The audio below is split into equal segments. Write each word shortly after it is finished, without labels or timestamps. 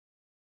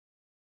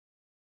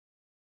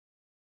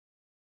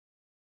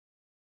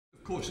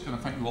course, can I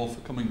thank you all for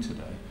coming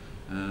today,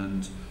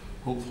 and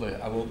hopefully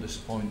I won't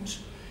disappoint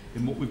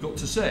in what we've got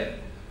to say.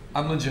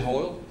 I'm Lindsay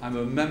Hoyle. I'm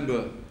a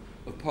member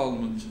of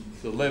Parliament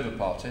for the Labour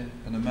Party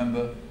and a member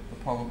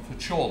of Parliament for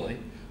Chorley,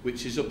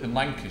 which is up in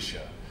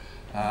Lancashire.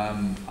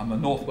 I'm a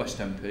North West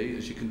MP,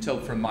 as you can tell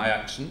from my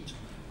accent.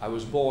 I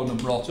was born and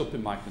brought up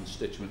in my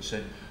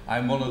constituency.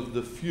 I'm one of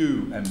the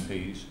few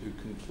MPs who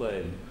can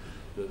claim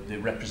that they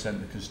represent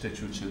the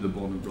constituency they're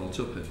born and brought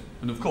up in.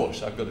 And of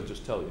course, I've got to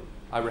just tell you,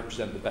 I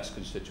represent the best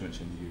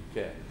constituency in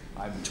the UK.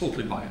 I'm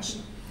totally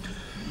biased.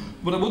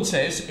 What I would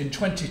say is, in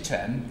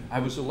 2010, I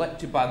was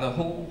elected by the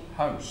whole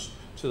House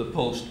to the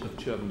post of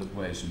Chairman of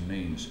Ways and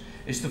Means.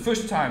 It's the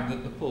first time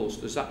that the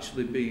post has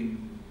actually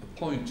been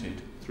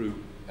appointed through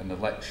an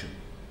election.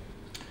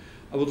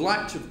 I would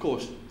like to, of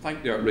course,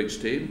 thank the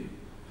outreach team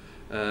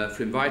for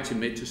inviting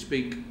me to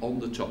speak on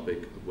the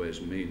topic of Ways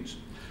and Means.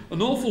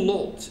 An awful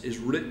lot is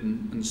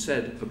written and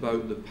said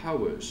about the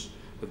powers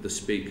of the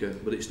Speaker,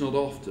 but it's not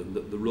often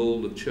that the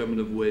role of Chairman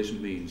of Ways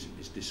and Means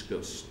is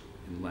discussed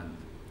in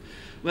length.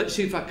 Let's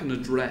see if I can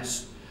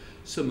address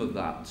some of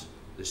that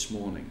this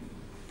morning.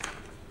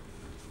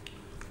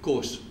 Of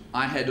course,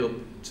 I head up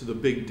to the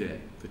big day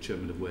for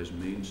Chairman of Ways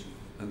and Means,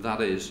 and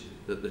that is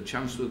that the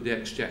Chancellor of the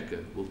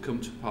Exchequer will come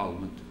to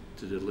Parliament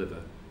to deliver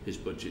his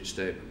budget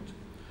statement.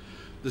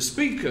 The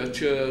Speaker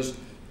chairs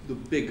the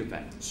big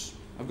events.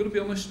 I've got to be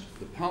honest,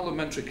 the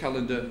parliamentary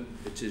calendar,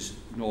 it is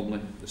normally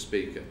the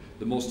Speaker.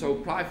 The most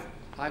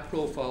high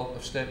profile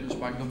of statements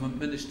by government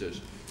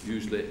ministers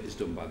usually is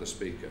done by the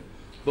Speaker.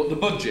 But the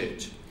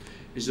budget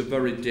is a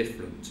very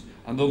different,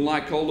 and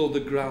unlike all other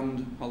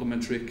grand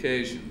parliamentary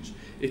occasions,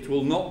 it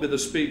will not be the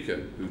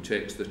Speaker who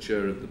takes the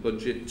chair of the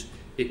budget,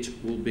 it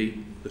will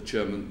be the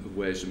Chairman of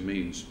Ways and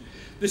Means.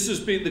 This has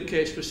been the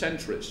case for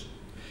centuries.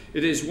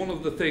 It is one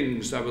of the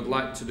things I would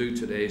like to do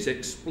today is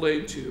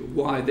explain to you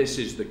why this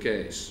is the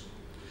case.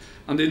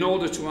 And in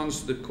order to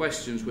answer the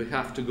questions, we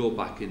have to go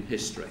back in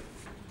history.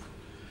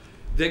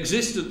 The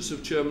existence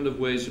of Chairman of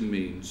Ways and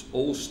Means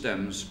all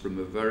stems from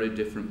a very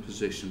different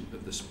position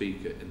of the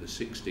Speaker in the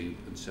 16th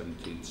and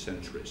 17th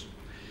centuries.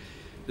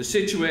 The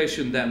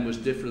situation then was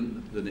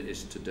different than it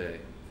is today.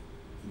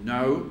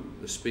 Now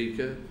the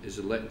Speaker is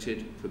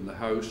elected from the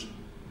House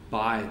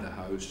by the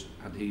House,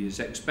 and he is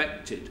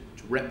expected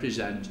to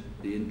represent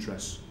the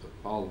interests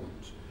of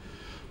Parliament.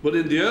 But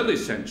in the early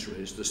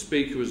centuries, the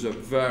Speaker was a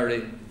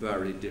very,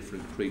 very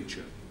different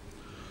creature.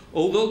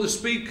 Although the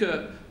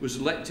Speaker was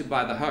elected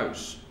by the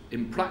House,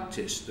 in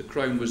practice, the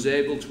Crown was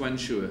able to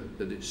ensure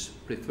that its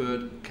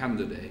preferred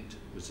candidate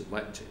was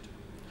elected.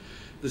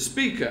 The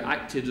Speaker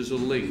acted as a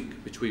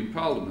link between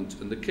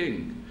Parliament and the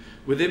King,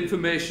 with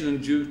information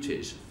and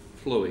duties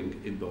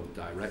flowing in both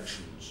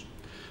directions.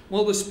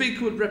 While the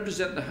Speaker would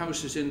represent the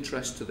House's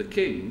interest to the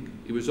King,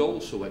 he was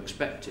also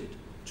expected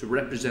to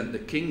represent the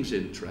King's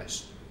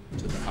interest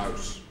to the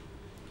House.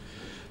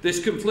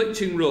 This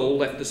conflicting role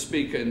left the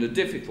Speaker in a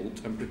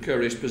difficult and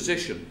precarious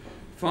position.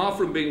 Far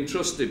from being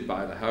trusted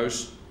by the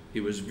House,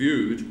 he was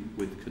viewed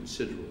with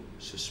considerable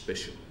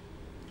suspicion.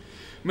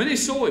 Many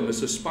saw him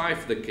as a spy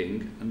for the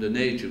King and an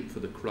agent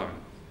for the Crown.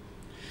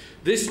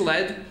 This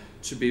led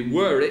to be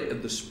wary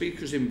of the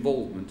Speaker's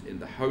involvement in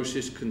the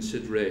House's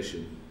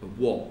consideration of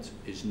what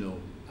is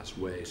known as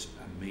Ways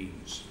and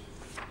Means.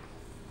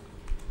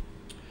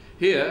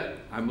 Here,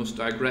 I must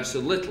digress a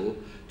little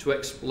to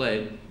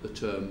explain the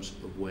terms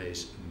of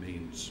Ways and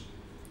Means.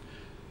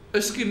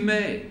 Erskine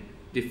May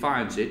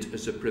defines it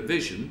as a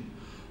provision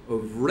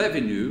of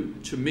revenue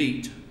to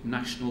meet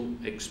national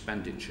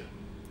expenditure.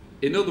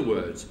 In other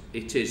words,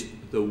 it is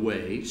the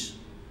ways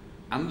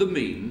and the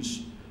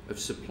means of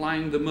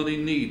supplying the money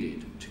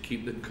needed to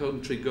keep the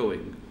country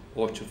going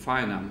or to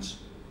finance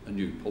a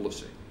new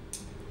policy.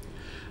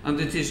 And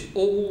it is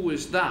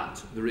always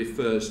that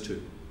refers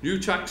to new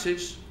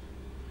taxes,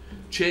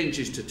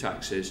 changes to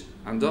taxes,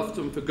 and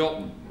often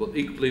forgotten, but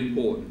equally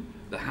important,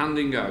 the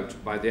handing out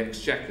by the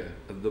Exchequer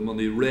of the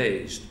money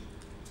raised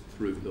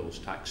through those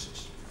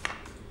taxes.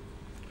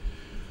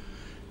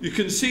 You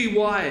can see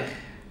why,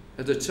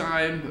 at a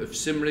time of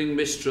simmering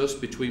mistrust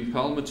between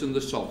Parliament and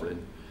the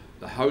Sovereign,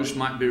 the House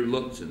might be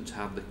reluctant to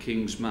have the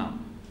King's man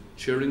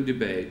chairing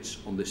debates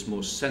on this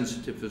most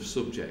sensitive of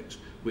subjects,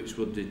 which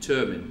would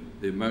determine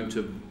the amount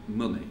of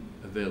money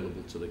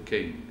available to the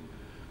King.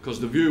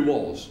 Because the view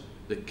was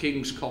the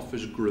King's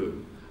coffers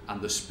grew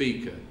and the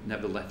Speaker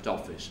never left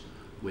office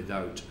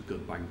without a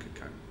good bank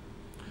account.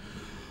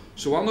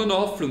 So on and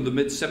off from the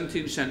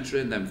mid-17th century,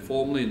 and then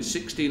formally in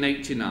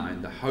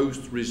 1689, the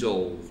House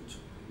resolved,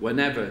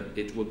 whenever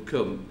it would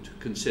come to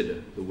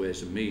consider the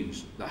Ways and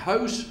Means, the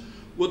House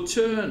would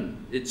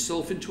turn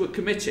itself into a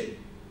committee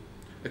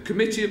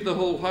of the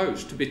whole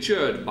House, to be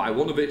chaired by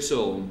one of its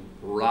own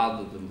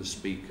rather than the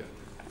Speaker.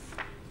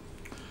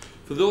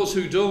 For those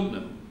who don't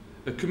know,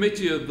 a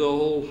committee of the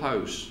whole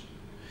House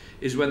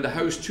is when the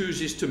House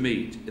chooses to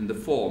meet in the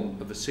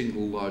form of a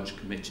single large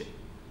committee.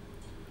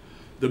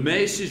 The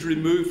mace is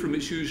removed from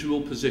its usual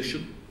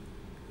position.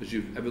 As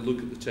you ever look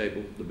at the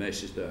table, the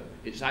mace is there.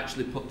 It's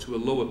actually put to a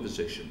lower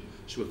position.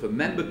 So if a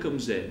member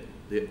comes in,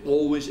 they're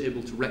always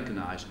able to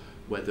recognise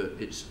whether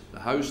it's the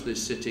House that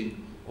is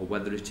sitting or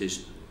whether it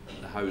is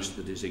the House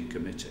that is in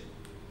committee.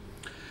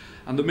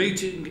 And the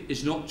meeting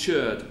is not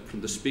chaired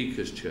from the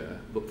Speaker's chair,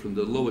 but from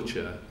the lower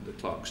chair, the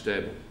Clerk's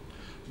table.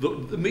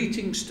 The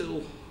meeting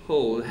still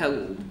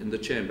held in the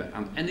chamber,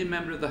 and any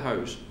member of the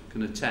House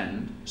can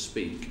attend,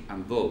 speak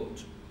and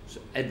vote. So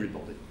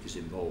everybody is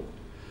involved.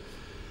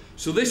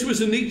 So this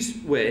was a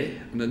neat way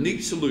and a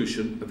neat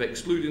solution of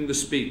excluding the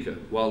Speaker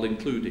while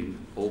including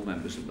all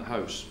members of the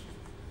House.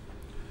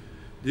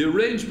 The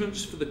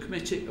arrangements for the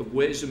Committee of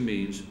Ways and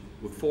Means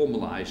were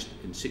formalised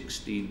in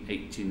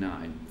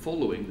 1689,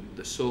 following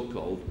the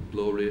so-called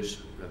Glorious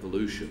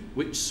Revolution,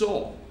 which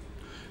saw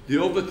the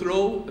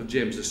overthrow of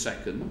James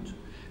II,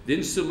 the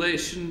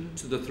installation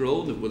to the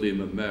throne of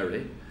William and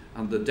Mary,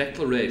 and the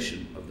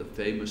declaration of the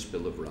famous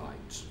Bill of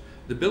Rights.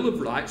 The Bill of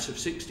Rights of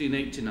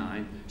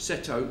 1689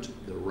 set out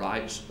the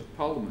rights of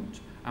Parliament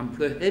and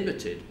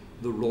prohibited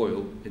the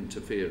royal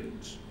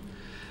interference,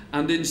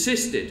 and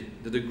insisted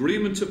that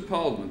agreement of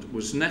Parliament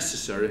was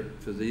necessary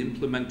for the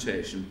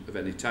implementation of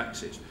any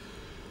taxes.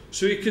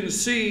 So you can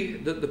see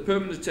that the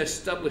permanent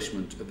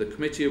establishment of the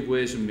Committee of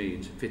Ways and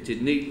Means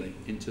fitted neatly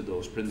into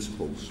those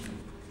principles.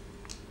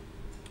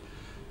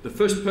 The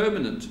first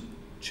permanent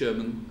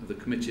chairman of the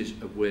Committees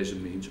of Ways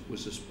and Means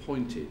was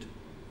appointed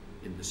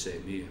in the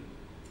same year.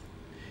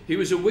 He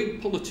was a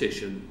Whig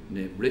politician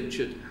named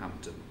Richard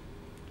Hampden.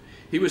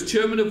 He was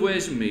chairman of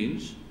Ways and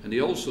Means, and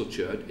he also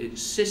chaired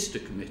its sister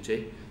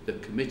committee, the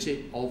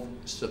Committee of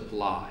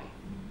Supply.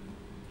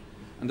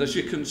 And as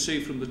you can see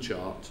from the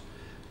chart,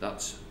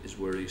 that is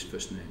where he's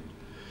first named.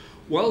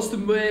 Whilst the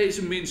Ways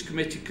and Means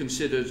Committee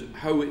considered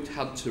how it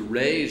had to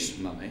raise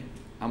money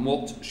and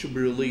what should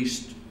be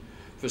released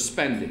for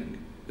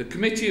spending, the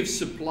Committee of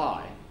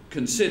Supply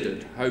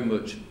considered how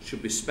much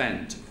should be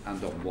spent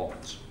and on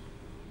what.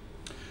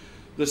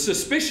 The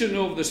suspicion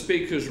of the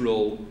Speaker's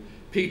role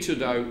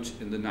petered out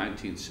in the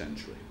 19th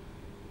century,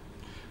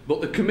 but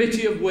the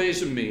Committee of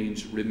Ways and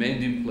Means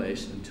remained in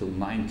place until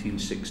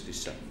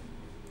 1967.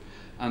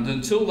 And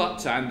until that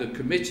time, the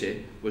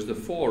committee was the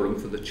forum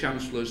for the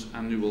Chancellor's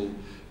annual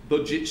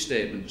budget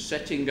statement,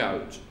 setting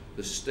out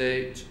the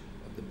state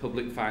of the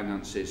public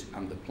finances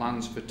and the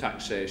plans for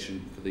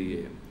taxation for the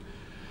year.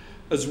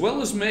 As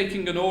well as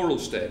making an oral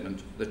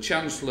statement, the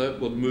Chancellor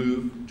would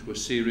move to a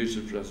series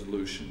of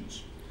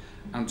resolutions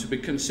and to be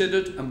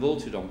considered and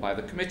voted on by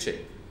the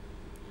committee,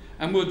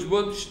 and would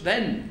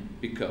then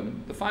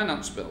become the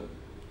Finance Bill.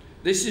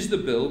 This is the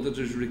bill that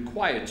is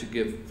required to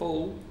give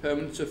full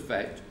permanent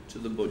effect to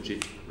the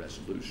budget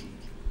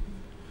resolutions.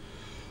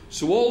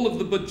 So all of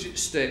the budget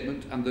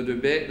statement and the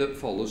debate that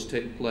follows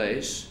take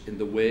place in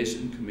the Ways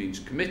and Means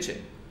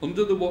Committee,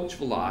 under the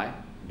watchful eye,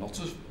 not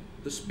of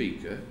the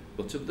Speaker,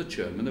 but of the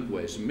Chairman of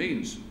Ways and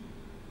Means.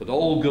 But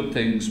all good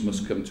things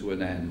must come to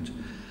an end.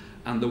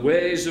 And the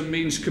Ways and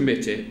Means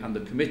Committee and the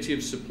Committee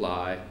of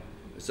Supply,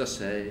 as I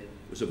say,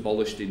 was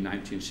abolished in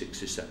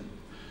 1967,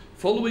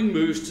 following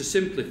moves to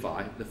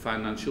simplify the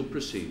financial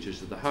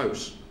procedures of the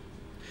House.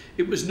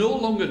 It was no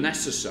longer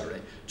necessary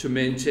to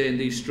maintain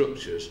these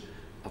structures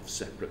of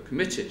separate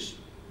committees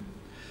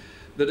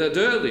that had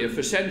earlier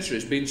for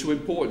centuries been so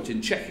important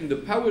in checking the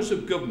powers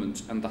of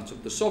government and that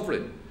of the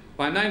sovereign.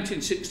 By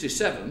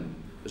 1967,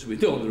 as we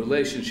know, the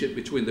relationship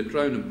between the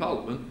Crown and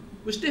Parliament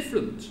was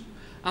different,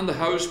 and the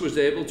House was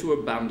able to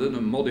abandon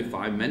and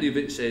modify many of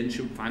its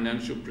ancient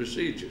financial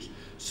procedures,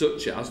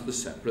 such as the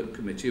separate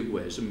Committee of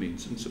Ways and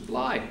Means and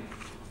Supply.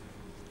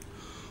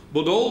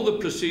 But all the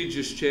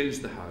procedures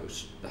changed the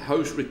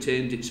House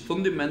retained its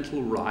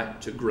fundamental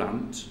right to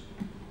grant,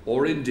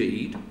 or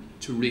indeed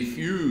to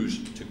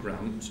refuse to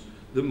grant,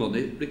 the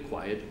money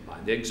required by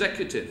the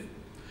Executive.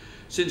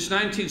 Since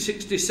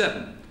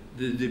 1967,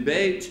 the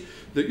debate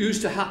that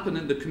used to happen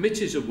in the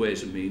Committees of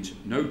Ways and Means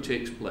now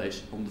takes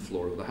place on the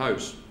floor of the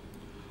House.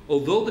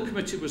 Although the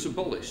committee was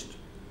abolished,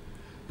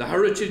 the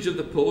heritage of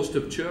the post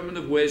of Chairman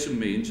of Ways and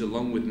Means,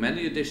 along with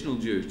many additional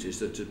duties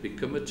that had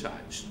become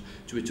attached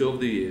to it over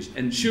the years,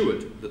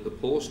 ensured that the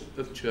post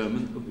of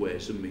Chairman of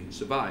Ways and Means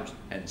survives.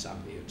 Hence,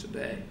 I'm here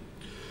today.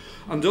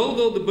 And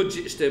although the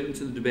budget statement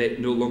and the debate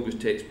no longer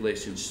takes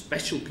place in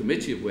Special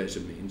Committee of Ways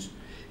and Means,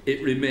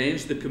 it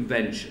remains the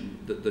convention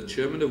that the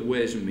Chairman of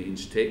Ways and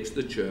Means takes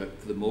the chair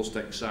for the most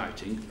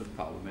exciting of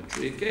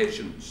parliamentary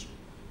occasions.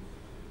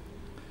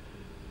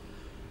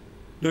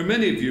 Now,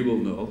 many of you will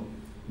know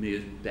me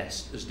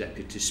best as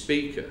Deputy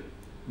Speaker,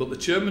 but the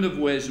Chairman of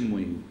Ways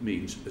and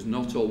Means has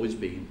not always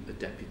been a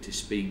Deputy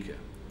Speaker.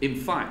 In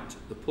fact,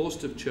 the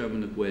post of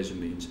Chairman of Ways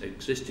and Means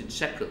existed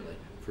separately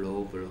for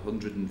over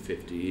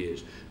 150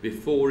 years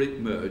before it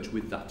merged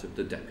with that of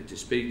the Deputy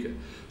Speaker.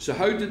 So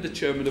how did the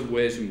Chairman of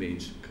Ways and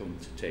Means come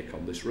to take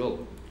on this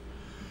role?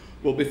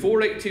 Well, before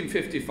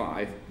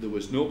 1855, there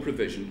was no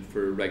provision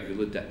for a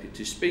regular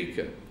Deputy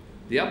Speaker.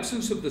 The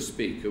absence of the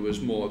Speaker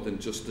was more than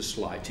just a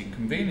slight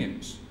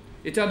inconvenience.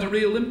 It had a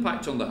real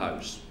impact on the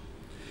House.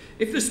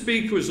 If the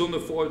Speaker was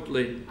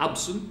unavoidably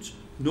absent,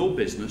 no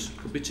business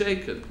could be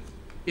taken.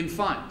 In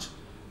fact,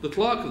 the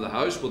Clerk of the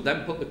House would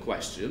then put the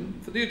question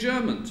for the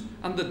adjournment,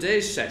 and the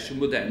day's session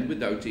would end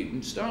without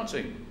even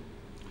starting.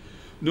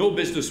 No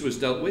business was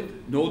dealt with,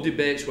 no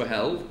debates were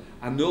held,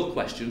 and no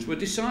questions were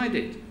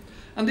decided.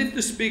 And if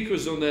the Speaker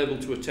was unable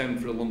to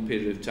attend for a long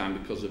period of time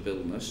because of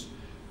illness,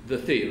 the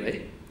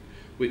theory,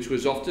 which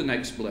was often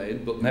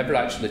explained but never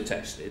actually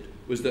tested,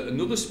 was that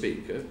another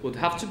Speaker would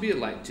have to be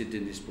elected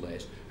in his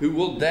place, who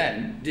would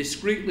then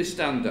discreetly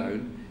stand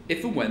down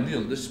if and when the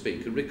other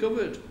Speaker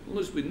recovered. Well,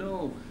 as we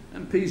know,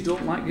 MPs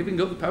don't like giving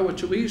up power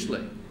too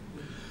easily.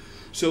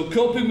 So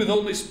coping with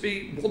only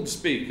one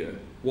Speaker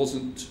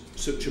wasn't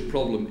such a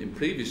problem in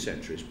previous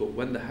centuries, but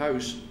when the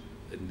House,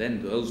 and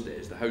then those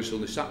days, the House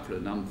only sat for a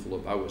handful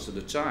of hours at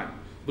a time.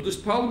 But as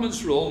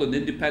Parliament's role and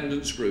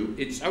independence grew,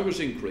 its hours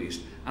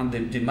increased and the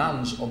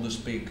demands on the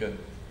Speaker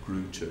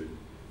grew too.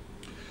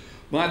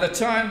 By the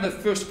time the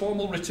first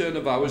formal return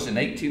of hours in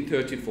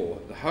 1834,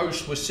 the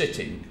House was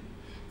sitting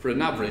for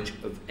an average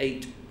of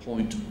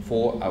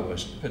 8.4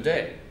 hours per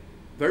day,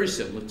 very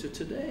similar to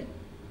today.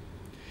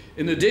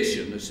 In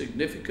addition, a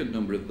significant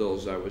number of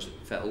those hours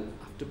fell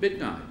after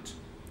midnight.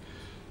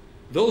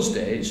 These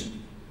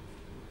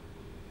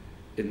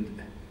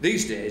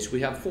days,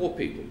 we have 4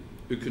 people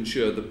who can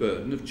share the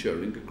burden of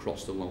chairing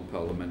across the long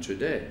parliamentary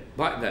day.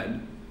 Back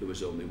then, there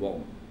was only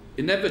 1.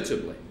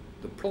 Inevitably,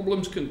 the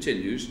problems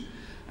continues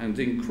and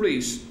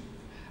increase,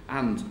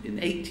 and in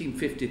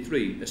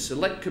 1853, a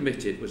select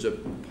committee was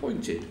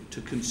appointed to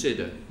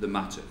consider the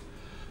matter.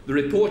 The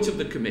report of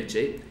the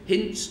committee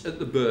hints at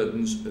the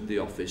burdens of the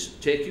office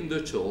taking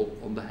their toll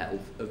on the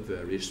health of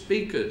various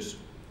speakers,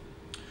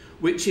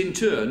 which in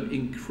turn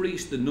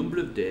increased the number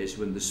of days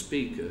when the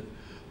Speaker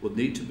would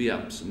need to be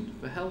absent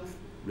for health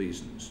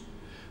reasons.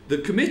 The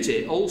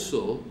committee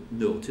also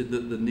noted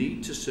that the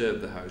need to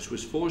serve the House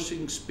was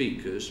forcing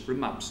speakers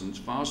from absence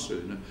far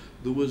sooner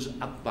than was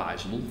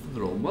advisable for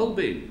their own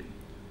well-being.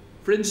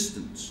 For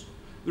instance,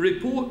 the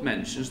report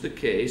mentions the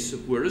case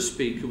of where a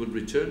speaker would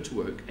return to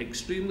work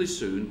extremely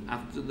soon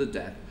after the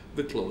death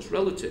of a close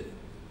relative,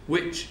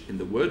 which, in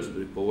the words of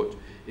the report,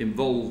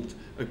 involved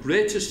a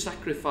greater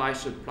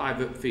sacrifice of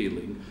private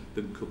feeling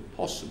than could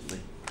possibly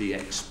be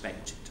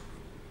expected.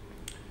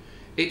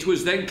 It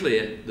was then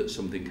clear that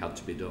something had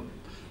to be done.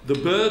 The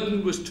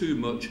burden was too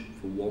much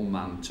for one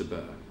man to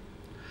bear,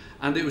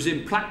 and it was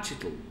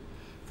impractical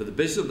for the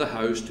business of the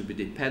House to be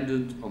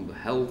dependent on the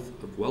health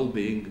and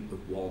well-being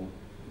of one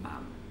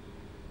man.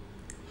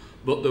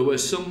 But there were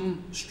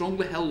some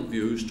strongly held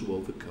views to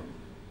overcome.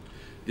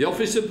 The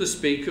office of the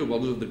Speaker,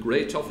 one of the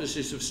great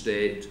offices of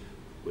state,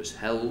 was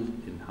held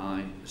in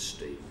high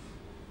esteem.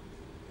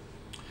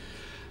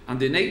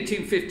 And in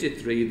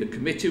 1853, the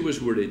committee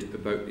was worried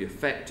about the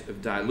effect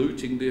of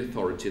diluting the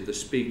authority of the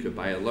Speaker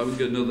by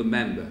allowing another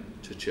member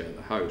to chair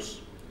the House.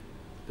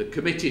 The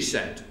committee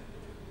said,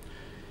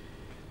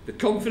 "The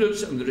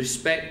confidence and the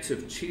respect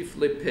of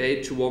chiefly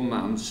paid to one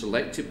man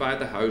selected by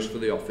the House for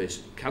the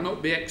office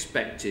cannot be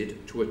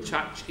expected to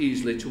attach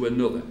easily to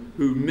another,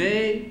 who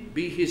may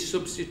be his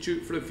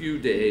substitute for a few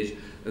days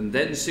and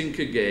then sink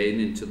again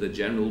into the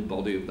general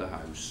body of the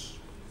House."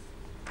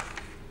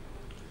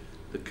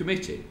 The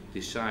committee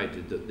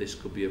decided that this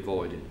could be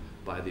avoided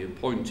by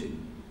appointing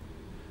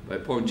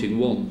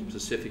one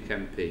specific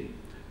MP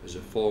as a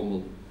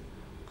formal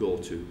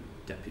go-to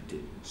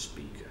deputy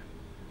speaker.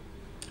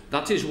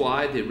 That is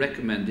why they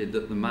recommended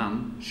that the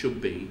man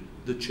should be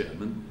the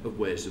Chairman of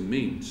Ways and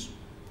Means.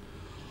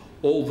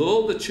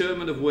 Although the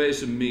Chairman of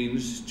Ways and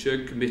Means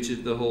chaired committees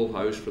of the whole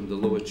House from the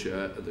lower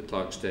chair at the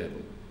clerk's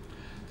table,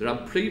 there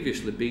had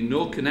previously been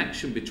no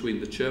connection between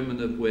the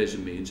Chairman of Ways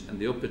and Means and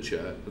the upper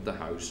chair of the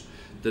House,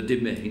 the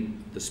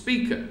domain of the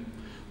Speaker.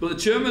 But the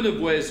Chairman of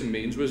Ways and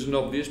Means was an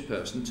obvious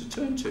person to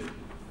turn to.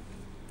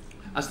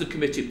 As the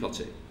committee put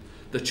it,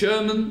 the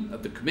Chairman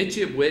of the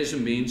Committee of Ways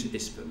and Means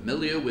is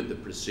familiar with the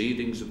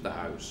proceedings of the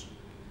House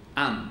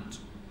and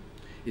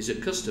is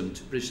accustomed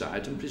to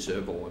preside and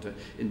preserve order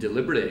in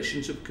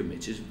deliberations of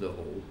committees of the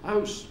whole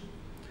House.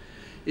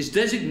 His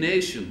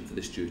designation for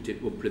this duty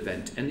will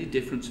prevent any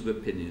difference of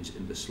opinions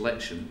in the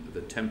selection of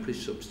a temporary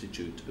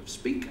substitute of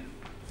Speaker.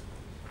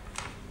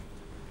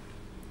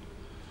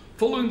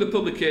 Following the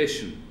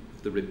publication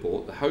of the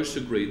report, the House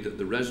agreed that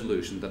the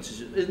resolution that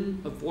is in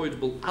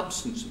unavoidable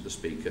absence of the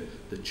Speaker,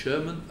 the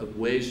Chairman of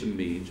Ways and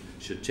Means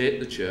should take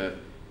the chair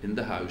in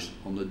the House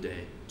on a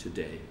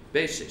day-to-day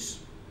basis.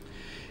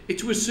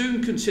 It was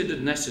soon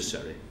considered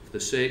necessary, for the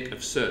sake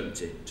of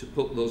certainty, to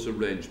put those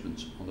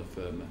arrangements on a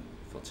firmer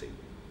footing.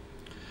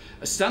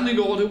 A standing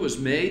order was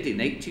made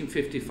in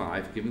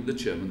 1855 giving the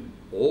Chairman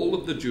all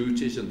of the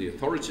duties and the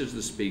authorities of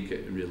the Speaker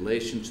in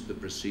relation to the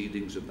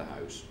proceedings of the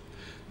House.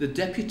 The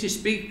Deputy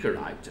Speaker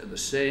Act of the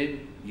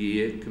same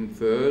year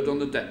conferred on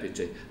the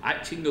Deputy,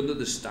 acting under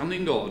the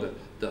standing order,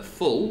 the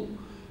full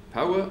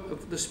power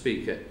of the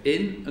Speaker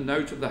in and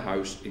out of the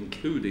House,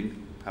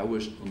 including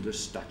powers under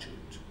statute.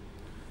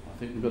 I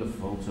think we've got a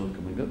photo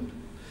coming up.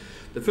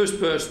 The first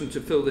person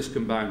to fill this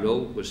combined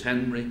role was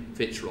Henry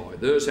Fitzroy.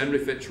 There's Henry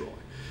Fitzroy.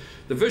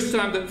 The first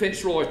time that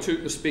Fitzroy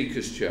took the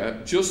Speaker's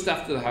chair, just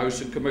after the House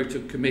had come out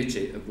of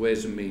Committee of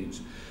Ways and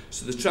Means,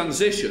 so the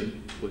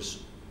transition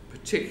was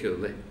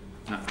particularly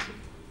natural.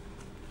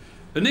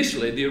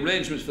 Initially, the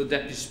arrangements for the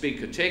Deputy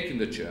Speaker taking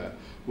the chair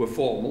were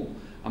formal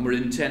and were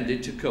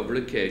intended to cover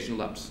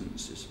occasional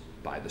absences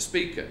by the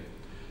Speaker.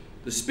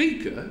 The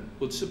Speaker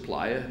would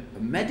supply a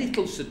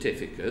medical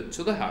certificate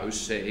to the House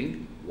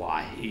saying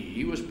why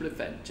he was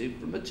prevented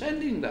from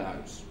attending the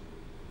House.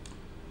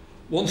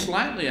 One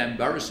slightly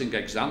embarrassing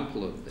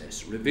example of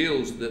this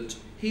reveals that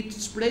he'd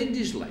sprained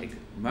his leg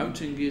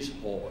mounting his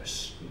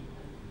horse.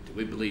 Do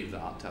we believe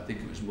that? I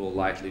think it was more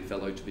likely he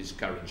fell out of his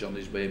carriage on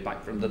his way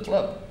back from the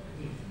club.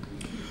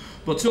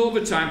 But over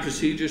time,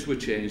 procedures were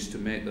changed to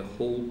make the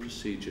whole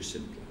procedure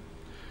simpler.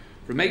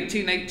 From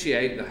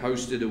 1888, the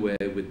House did away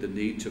with the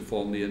need to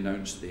formally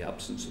announce the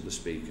absence of the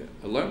Speaker,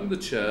 allowing the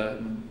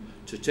Chairman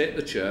to take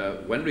the chair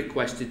when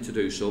requested to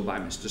do so by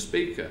Mr.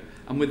 Speaker,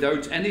 and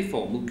without any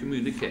formal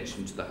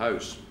communication to the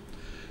House.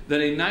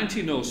 Then in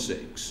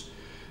 1906,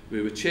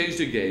 we were changed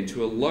again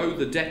to allow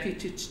the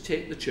Deputy to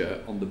take the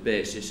chair on the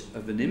basis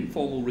of an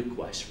informal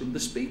request from the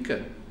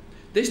Speaker.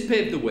 This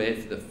paved the way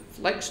for the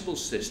flexible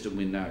system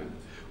we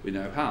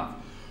now have,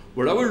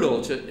 where our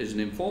rota is an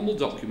informal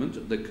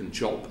document that can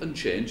chop and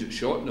change at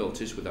short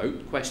notice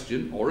without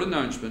question or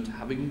announcement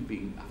having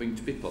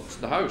to be put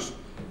to the House.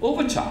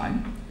 Over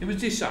time, it was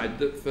decided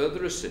that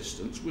further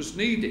assistance was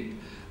needed,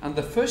 and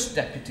the first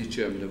Deputy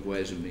Chairman of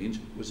Ways and Means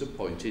was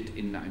appointed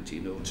in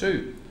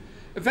 1902.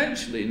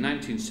 Eventually, in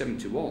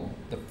 1971,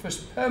 the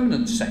first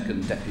permanent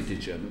second Deputy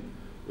Chairman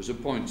was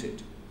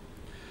appointed.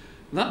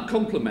 That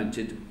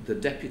complemented the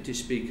Deputy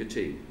Speaker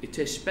team. It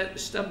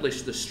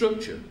established the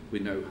structure we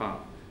now have: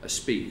 a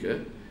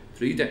Speaker,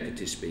 3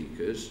 Deputy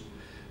Speakers,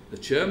 the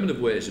Chairman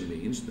of Ways and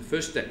Means, the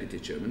first Deputy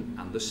Chairman,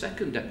 and the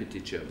second Deputy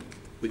Chairman,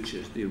 which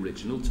is the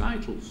original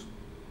titles.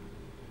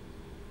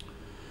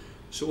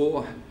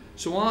 So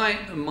I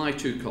and my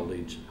 2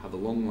 colleagues have a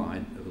long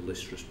line of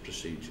illustrious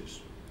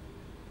procedures.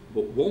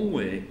 But one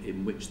way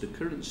in which the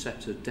current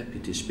set of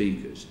Deputy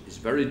Speakers is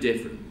very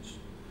different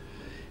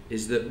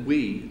is that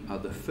we are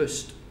the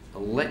first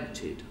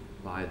elected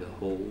by the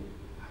whole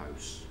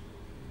House.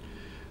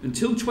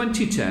 Until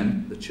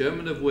 2010, the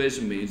Chairman of Ways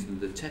and Means and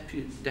the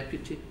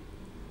Deputy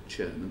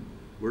Chairman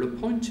were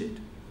appointed.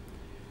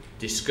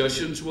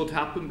 Discussions would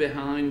happen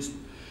behind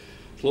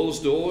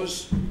closed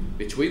doors,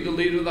 between the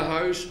Leader of the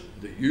House,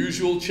 the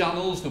usual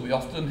channels that we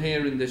often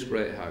hear in this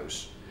great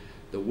House.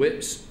 The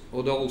whips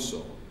would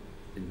also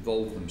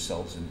involve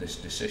themselves in this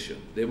decision.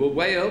 They will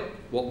weigh up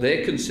what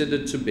they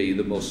considered to be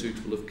the most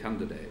suitable of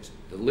candidates.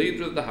 The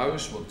Leader of the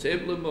House will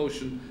table a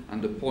motion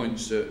and appoint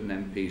certain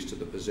MPs to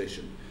the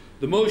position.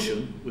 The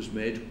motion was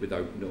made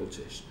without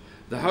notice.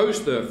 The House,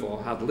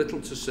 therefore, had little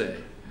to say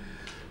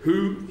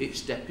who its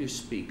Deputy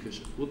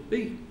Speakers would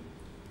be.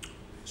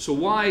 So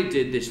why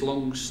did this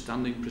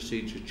long-standing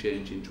procedure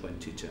change in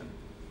 2010?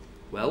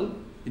 Well,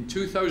 in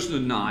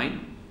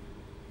 2009,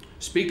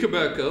 Speaker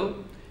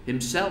Bercow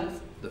himself,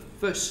 the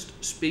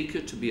first Speaker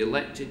to be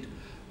elected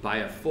by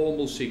a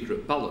formal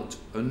secret ballot,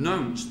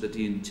 announced that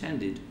he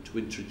intended to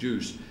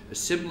introduce a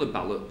similar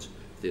ballot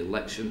for the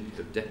election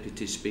of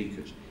Deputy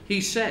Speakers.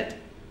 He said,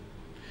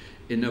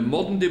 "In a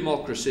modern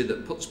democracy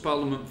that puts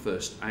Parliament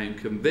first, I am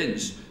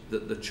convinced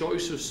that the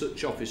choice of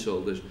such office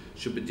holders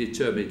should be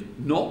determined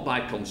not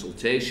by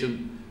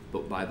consultation,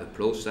 but by the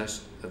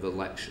process of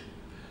election."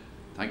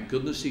 Thank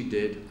goodness he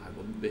did. I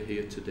wouldn't be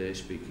here today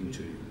speaking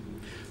to you.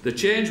 The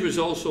change was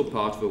also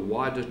part of a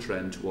wider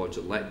trend towards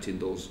electing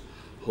those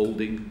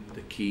holding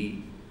the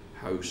key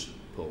House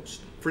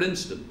post. For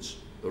instance,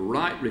 the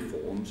right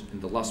reforms in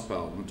the last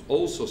Parliament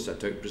also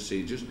set out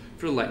procedures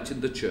for electing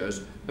the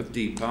chairs of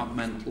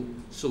departmental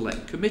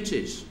select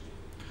committees.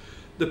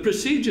 The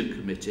Procedure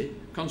Committee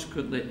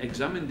consequently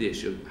examined the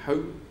issue of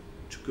how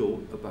to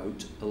go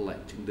about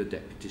electing the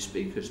Deputy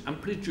Speakers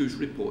and produced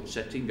reports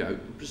setting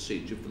out the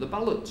procedure for the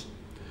ballot.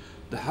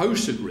 The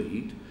House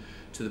agreed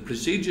to the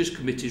Procedures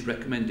Committee's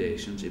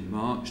recommendations in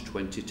March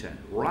 2010,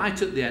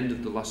 right at the end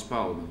of the last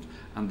Parliament,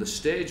 and the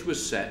stage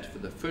was set for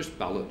the first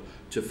ballot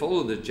to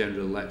follow the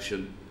general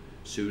election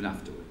soon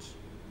afterwards.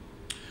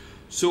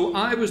 So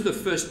I was the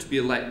first to be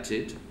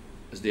elected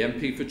as the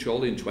MP for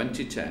Chorley in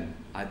 2010.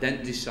 I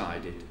then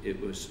decided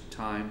it was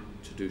time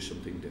to do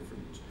something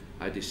different.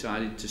 I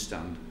decided to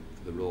stand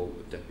for the role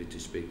of Deputy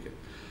Speaker.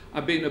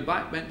 I've been a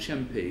backbench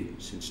MP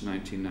since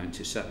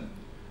 1997.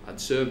 I'd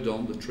served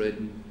on the Trade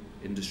and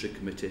Industry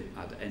Committee.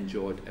 I'd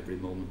enjoyed every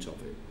moment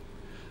of it.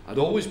 I'd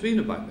always been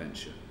a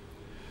backbencher,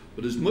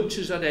 but as much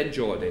as I'd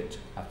enjoyed it,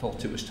 I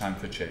thought it was time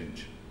for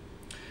change.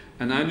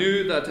 And I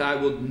knew that I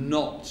would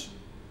not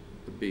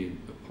have been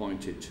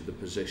appointed to the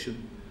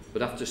position,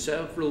 but after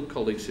several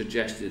colleagues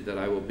suggested that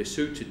I would be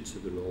suited to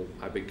the role,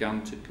 I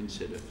began to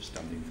consider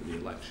standing for the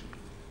election.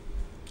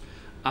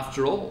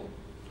 After all,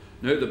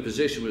 now the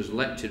position was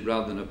elected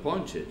rather than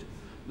appointed,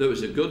 there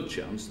was a good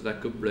chance that I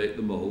could break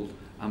the mould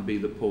and be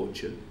the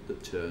poacher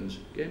that turns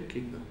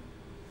gamekeeper.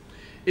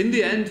 In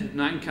the end,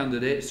 9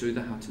 candidates threw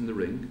their hat in the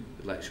ring.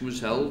 The election was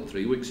held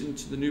 3 weeks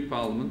into the new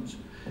Parliament.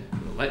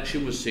 The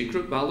election was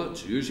secret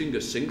ballot using a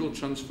single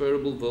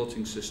transferable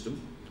voting system.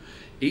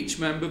 Each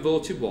member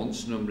voted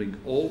once, numbering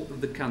all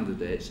of the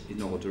candidates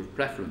in order of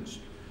preference.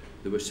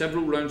 There were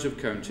several rounds of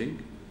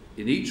counting.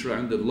 In each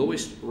round, the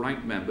lowest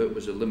ranked member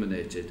was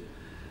eliminated,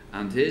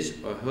 and his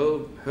or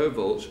her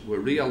votes were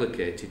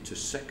reallocated to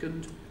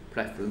second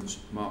preference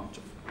marked,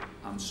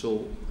 and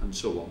so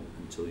on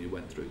until you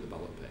went through the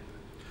ballot paper.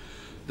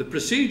 The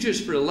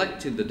procedures for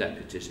electing the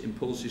deputies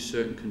imposes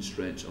certain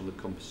constraints on the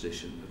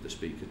composition of the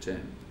speaker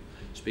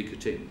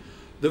team.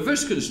 The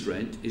first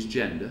constraint is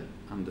gender,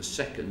 and the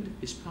second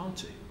is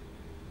party.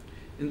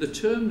 In the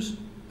terms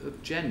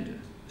of gender,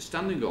 the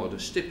standing order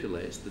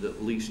stipulates that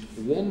at least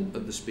one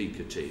of the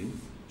speaker team,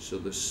 so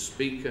the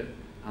speaker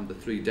and the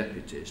 3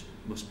 deputies,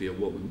 must be a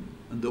woman,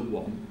 and that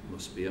one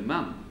must be a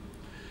man.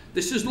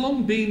 This has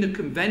long been a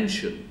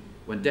convention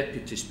when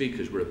deputy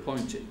speakers were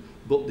appointed,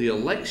 but the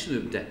election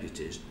of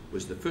deputies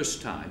was the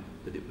first time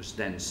that it was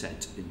then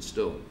set in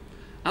stone.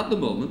 At the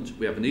moment,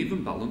 we have an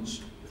even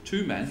balance of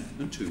 2 men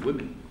and 2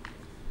 women.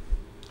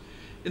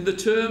 In the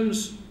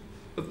terms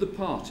of the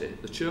party,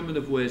 the chairman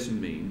of Ways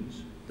and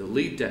Means, the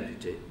lead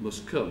deputy,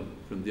 must come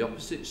from the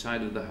opposite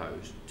side of the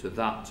House to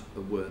that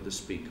of where the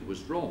speaker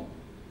was drawn.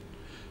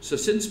 So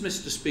since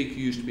Mr. Speaker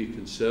used to be a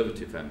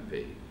Conservative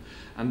MP,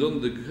 and under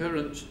the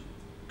current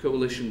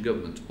coalition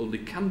government, only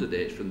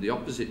candidates from the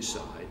opposite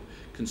side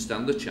can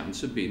stand the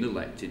chance of being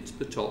elected to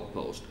the top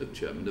post of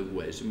Chairman of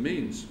Ways and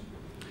Means,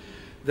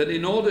 then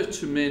in order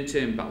to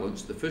maintain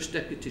balance, the first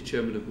Deputy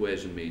Chairman of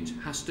Ways and Means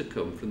has to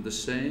come from the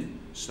same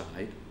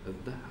side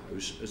of the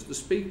House as the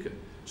Speaker,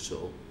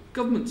 so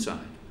government side.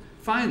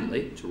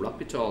 Finally, to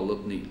wrap it all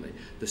up neatly,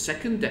 the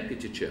second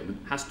Deputy Chairman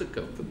has to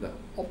come from the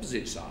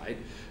opposite side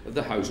of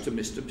the House to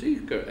Mr.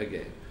 Speaker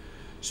again.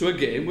 So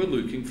again, we're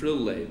looking for a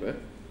Labour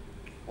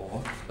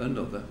or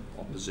another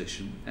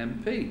opposition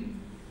MP.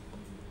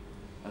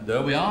 And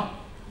there we are,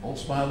 all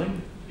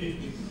smiling.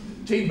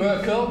 Team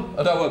Burko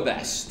at our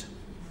best.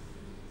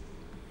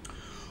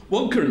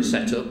 One current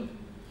setup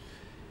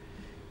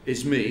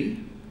is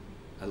me,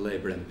 a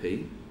Labour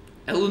MP,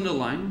 Eleanor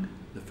Lang,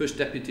 the first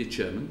Deputy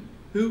Chairman,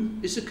 who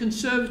is a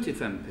Conservative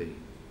MP,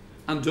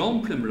 and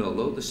Dawn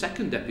Primrolo, the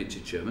second Deputy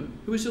Chairman,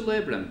 who is a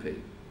Labour MP.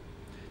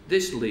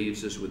 This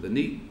leaves us with a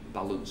neat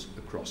balance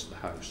across the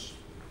House.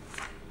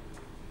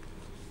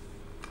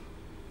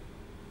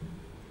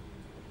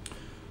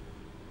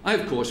 I,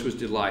 of course, was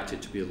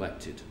delighted to be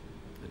elected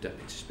a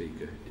Deputy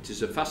Speaker. It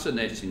is a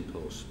fascinating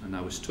post, and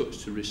I was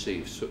touched to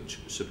receive such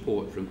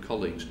support from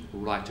colleagues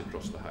right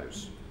across the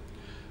House.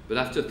 But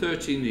after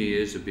 13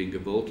 years of being a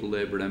vocal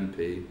Labour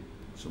MP,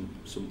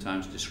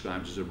 sometimes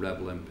described as a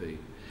rebel MP,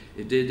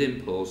 it did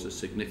impose a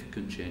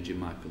significant change in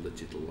my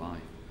political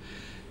life.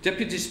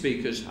 Deputy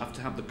Speakers have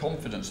to have the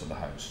confidence of the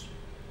House.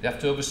 They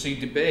have to oversee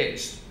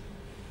debates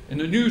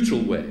in a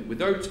neutral way,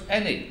 without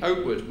any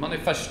outward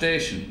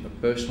manifestation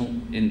of personal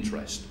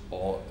interest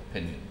or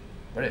opinion.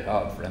 Very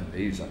hard for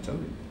MPs, I tell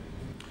you.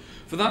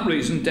 For that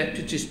reason,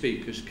 Deputy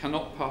Speakers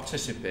cannot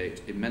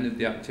participate in many of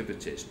the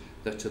activities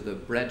that are the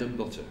bread and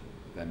butter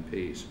of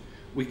MPs.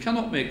 We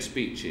cannot make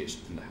speeches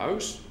in the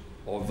House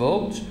or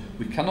vote,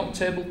 we cannot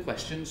table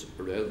questions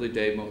or early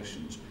day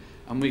motions,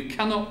 and we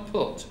cannot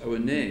put our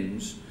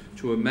names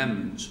to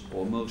amendments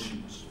or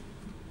motions.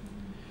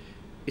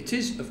 It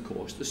is, of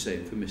course, the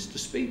same for Mr.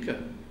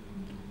 Speaker.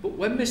 But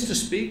when Mr.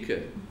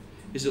 Speaker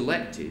is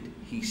elected,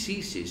 he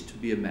ceases to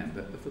be a member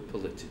of a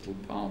political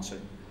party.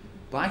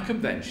 By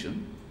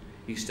convention,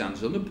 he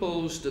stands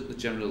unopposed at the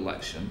general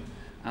election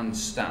and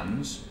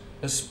stands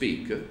as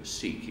Speaker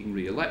seeking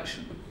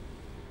re-election.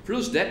 For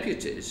us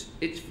deputies,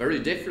 it's very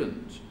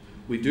different.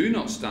 We do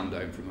not stand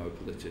down from our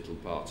political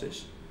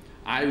parties.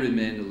 I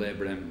remain a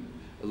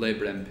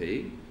Labour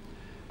MP,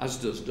 as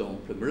does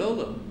Dawn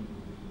Primrolo.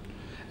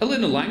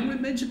 Eleanor Lang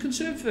remains a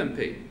Conservative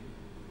MP.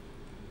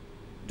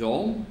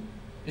 Dawn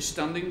is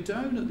standing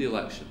down at the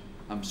election.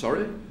 I'm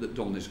sorry that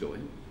Dawn is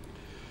going.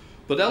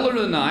 But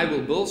Eleanor and I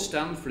will both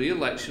stand for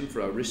re-election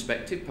for our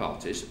respective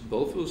parties.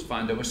 Both of us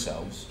find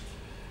ourselves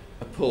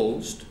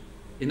opposed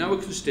in our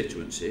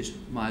constituencies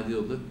by the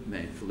other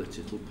main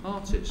political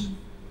parties.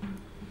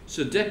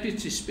 So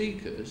Deputy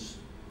Speakers,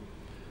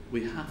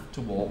 we have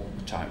to walk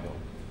the tightrope.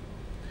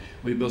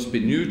 We must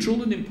be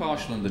neutral and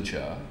impartial in the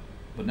chair,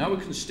 but in our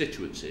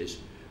constituencies,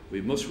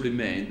 we must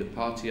remain the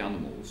party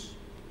animals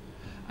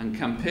and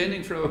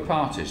campaigning for our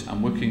parties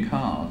and working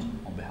hard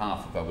on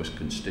behalf of our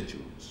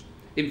constituents.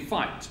 In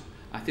fact,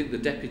 I think the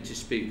Deputy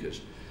Speakers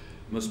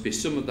must be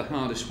some of the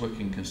hardest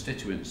working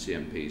constituency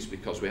MPs,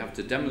 because we have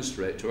to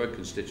demonstrate to our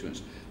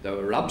constituents that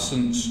our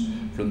absence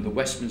from the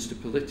Westminster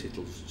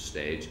political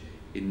stage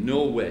in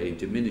no way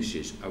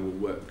diminishes our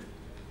work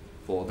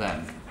for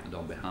them and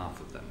on behalf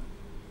of them.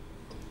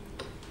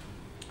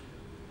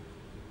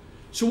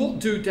 So what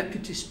do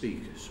Deputy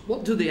Speakers?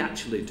 What do they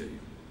actually do?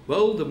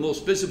 Well, the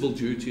most visible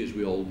duty, as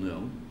we all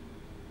know,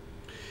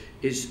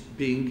 is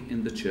being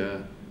in the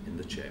chair in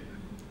the chamber.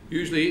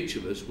 Usually each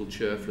of us will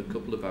chair for a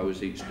couple of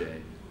hours each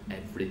day,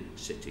 every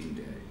sitting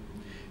day.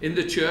 In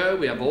the chair,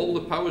 we have all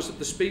the powers of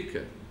the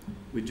Speaker.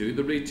 We do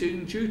the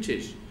routine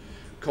duties,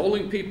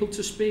 calling people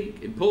to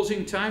speak,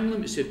 imposing time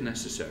limits if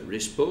necessary,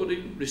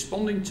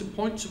 responding to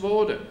points of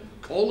order,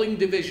 calling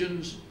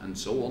divisions, and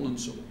so on and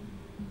so on.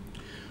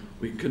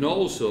 We can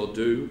also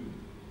do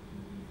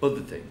other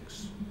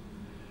things.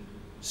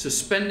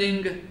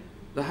 Suspending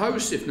the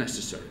House if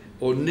necessary,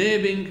 or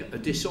naming a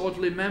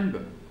disorderly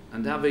member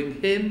and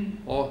having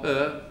him or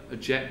her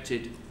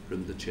ejected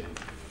from the chamber.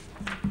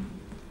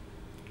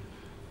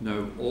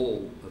 Now,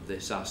 all of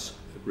this asks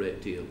a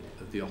great deal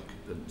of the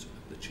occupant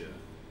of the chair.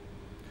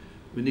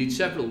 We need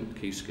several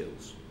key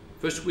skills.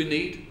 First, we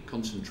need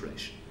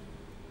concentration.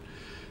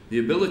 The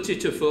ability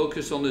to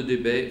focus on a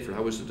debate for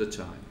hours at a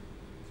time.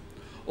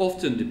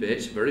 Often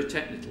debates are very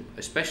technical,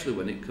 especially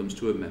when it comes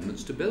to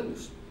amendments to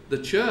bills. The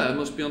chair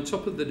must be on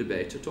top of the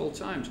debate at all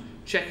times,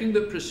 checking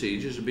that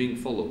procedures are being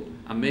followed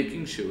and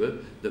making sure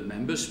that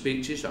members'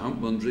 speeches aren't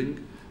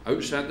wandering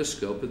outside the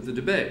scope of the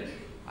debate.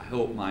 I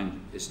hope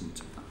mine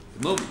isn't at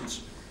the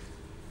moment.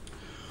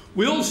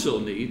 We also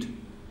need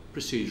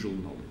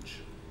procedural knowledge.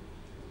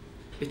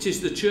 It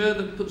is the chair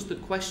that puts the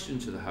question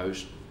to the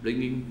House,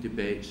 bringing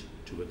debates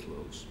to a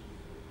close.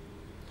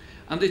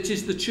 And it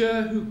is the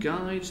chair who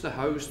guides the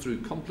House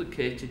through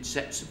complicated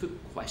sets of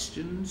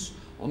questions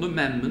on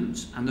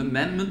amendments and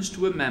amendments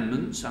to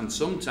amendments, and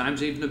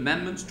sometimes even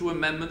amendments to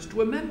amendments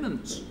to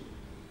amendments.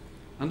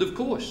 And of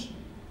course,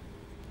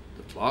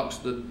 the clerks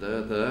that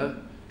are there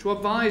to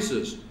advise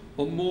us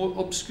on more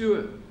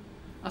obscure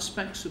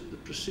aspects of the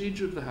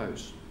procedure of the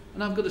House.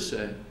 And I've got to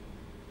say,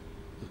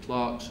 the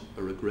clerks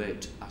are a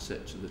great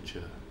asset to the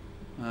chair.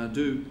 I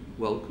do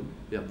welcome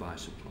the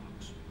advice of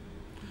clerks.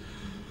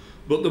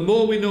 But the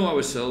more we know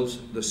ourselves,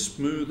 the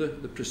smoother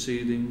the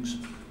proceedings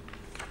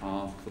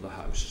are for the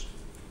House.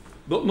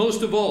 But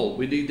most of all,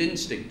 we need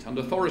instinct and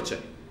authority.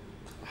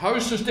 The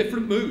House has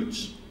different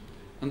moods,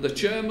 and the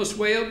chair must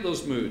weigh up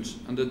those moods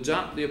and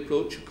adapt the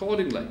approach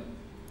accordingly.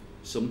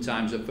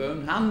 Sometimes a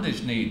firm hand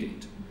is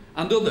needed,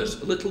 and others,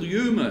 a little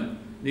humour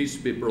needs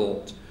to be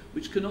brought,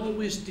 which can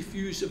always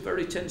diffuse a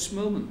very tense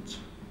moment.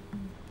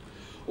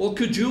 Or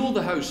cajole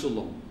the House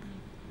along.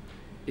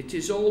 It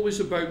is always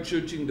about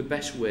judging the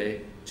best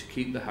way to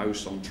keep the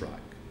House on track.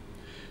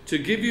 To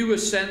give you a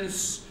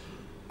sense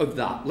of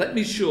that, let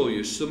me show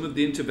you some of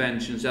the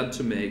interventions I had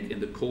to make in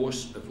the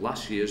course of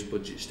last year's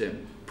budget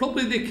statement.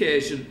 Probably the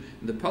occasion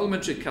in the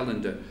parliamentary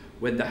calendar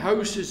when the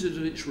House is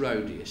at its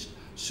rowdiest.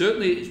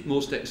 Certainly it's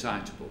most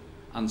excitable,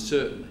 and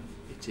certainly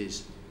it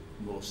is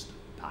most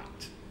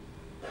packed.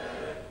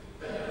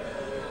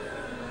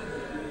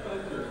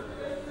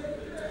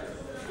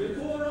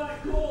 Before I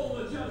call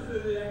the Chancellor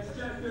of the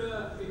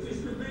Exchequer, it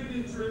is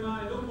convenient to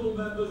remind honourable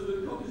members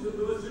that copies of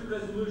the budget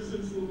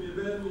resolutions will be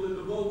available in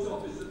the vote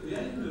office at the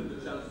end of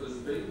the Chancellor's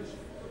speech.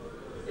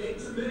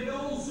 It may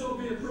also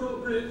be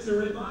appropriate to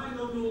remind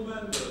honourable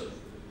members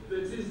that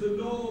it is the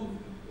norm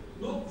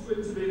not to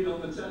intervene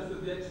on the Chancellor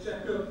of the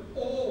Exchequer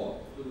or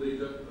the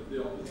Leader of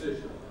the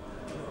Opposition.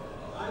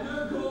 I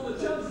now call the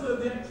Chancellor of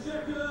the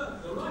Exchequer,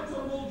 the Right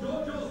Honourable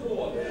George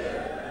Osborne.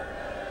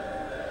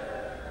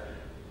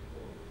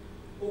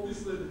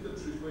 Obviously the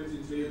country is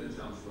waiting to hear the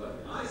Chancellor.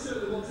 I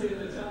certainly want to hear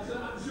the Chancellor.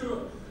 I'm sure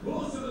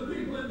most of the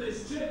people in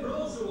this chamber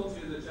also want to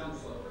hear the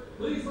Chancellor.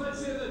 Please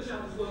let's hear the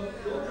Chancellor,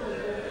 George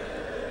Osborne.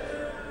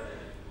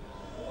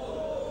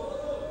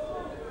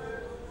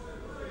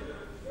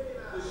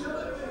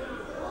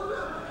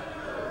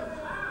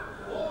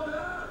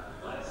 Order!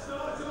 Let's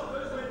start off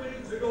as we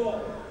need to go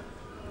on.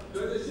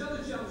 Now the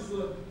Shadow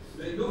Chancellor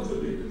may not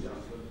have been the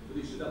Chancellor, but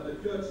he should have the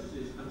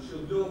courtesies and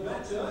should know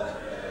better.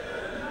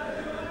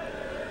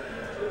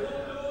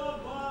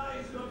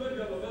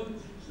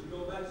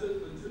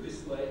 Than to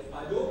display.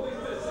 I don't wish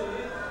to see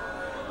it.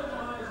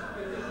 Otherwise,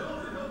 it is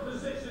not a good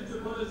position to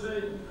put us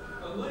in.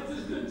 And let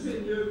us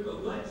continue,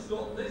 but let's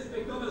not this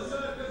become a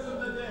circus of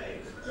the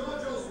day.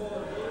 George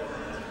Osborne.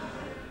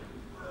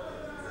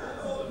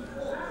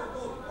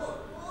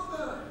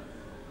 Order!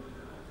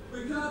 We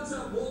can't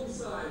have one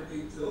side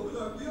being told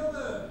without the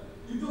other.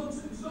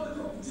 It's not a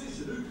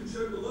competition who can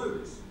shout the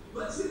loudest.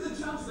 Let's hear the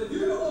Chancellor. If you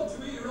don't want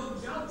to be your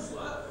own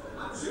Chancellor,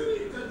 I'm sure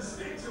your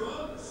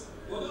constituents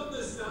would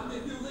understand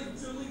if you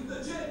leave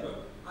the chamber.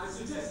 I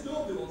suggest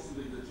nobody wants to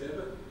leave the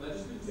chamber. Let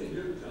us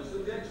continue. Chancellor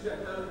of the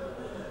Exchequer.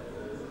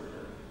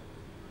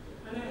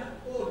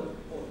 Order.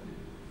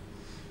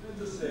 Let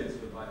us say to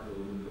the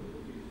backroom and a couple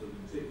of people in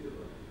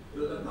particular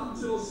that the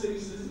panto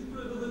ceases for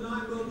another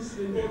 9 months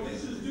and if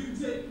auditions do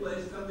take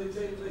place, can they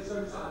take place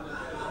outside the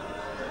chamber?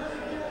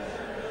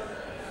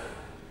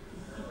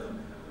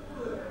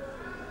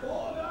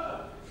 Order!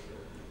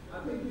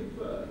 I'm thinking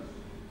first,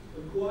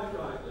 and quite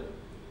rightly,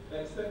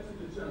 expecting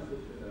the Chancellor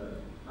to hear,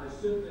 I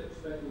certainly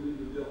expect the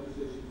Leader of the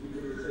Opposition to be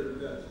going to take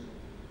courtesy.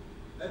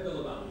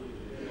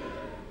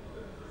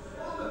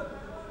 Order!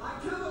 I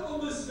cannot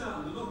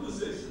understand an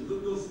opposition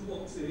that doesn't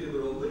want to hear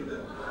their own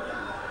leader.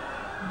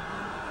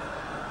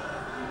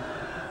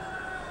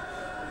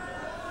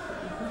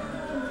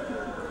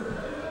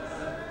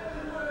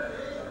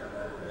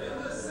 In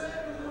the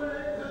same way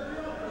that the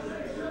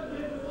opposition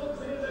didn't want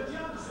to hear the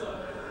Chancellor,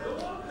 the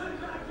one thing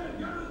I can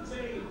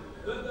guarantee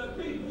that the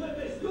people in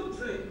this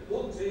country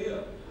want to hear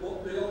what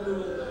the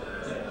Honourable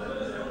Gentleman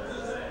has got to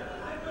say.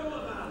 I know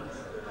about.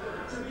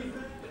 To be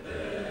fair.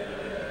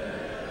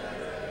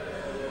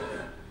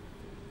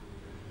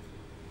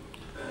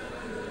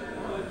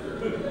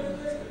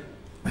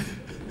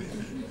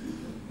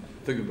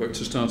 I think I'm about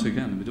to start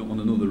again. We don't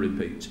want another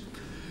repeat.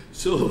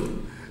 So,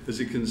 as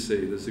you can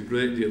see, there's a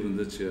great deal in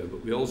the chair,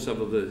 but we also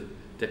have other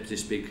Deputy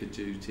Speaker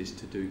duties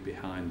to do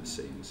behind the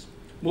scenes.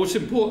 Most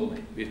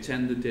importantly, we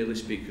attend the Daily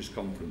Speakers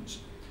Conference.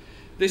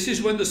 This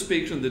is when the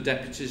Speaker and the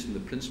Deputies and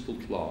the Principal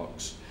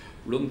Clerks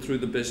run through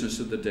the business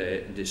of the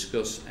day and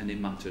discuss any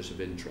matters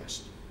of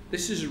interest.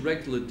 This is a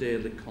regular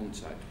daily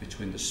contact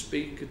between the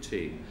Speaker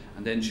team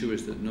and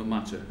ensures that no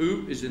matter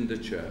who is in the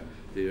chair,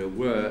 they are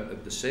aware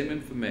of the same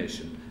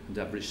information and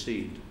have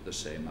received the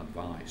same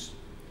advice.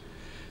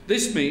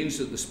 This means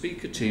that the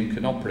Speaker team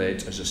can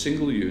operate as a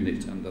single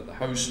unit and that the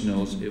House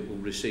knows it will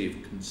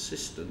receive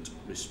consistent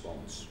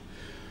response.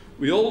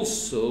 We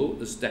also,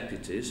 as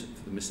deputies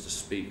for Mr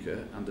Speaker,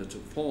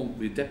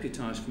 we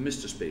deputise for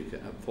Mr Speaker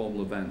at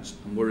formal events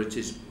and where it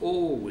is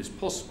always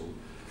possible,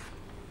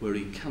 where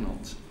he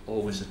cannot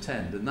always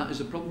attend. And that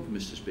is a problem for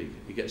Mr Speaker.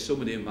 He gets so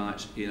many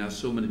invites, he has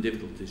so many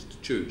difficulties to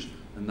choose,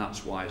 and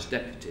that's why as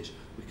deputies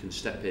we can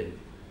step in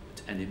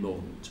at any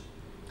moment.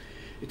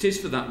 It is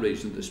for that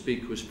reason that the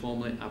Speaker was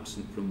formally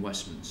absent from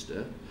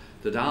Westminster,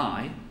 that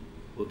I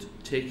would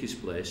take his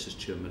place as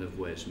Chairman of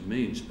Ways and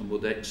Means and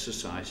would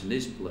exercise in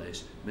his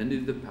place many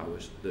of the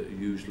powers that are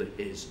usually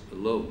his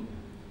alone,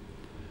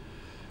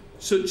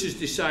 such as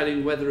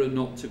deciding whether or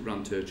not to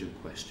grant urgent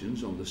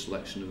questions on the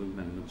selection of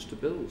amendments to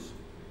bills.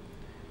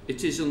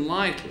 It is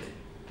unlikely,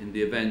 in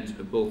the event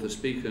of both the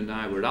Speaker and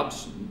I were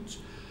absent,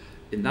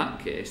 in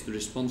that case the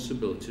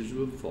responsibilities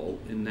would fall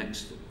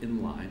next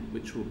in line,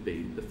 which will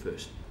be the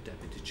first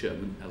Deputy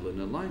Chairman,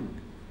 Eleanor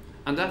Lang,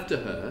 and after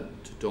her,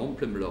 to Dawn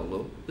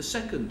Primarolo, the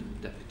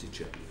second Deputy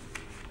Chairman.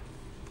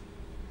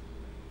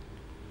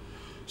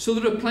 So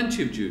there are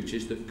plenty of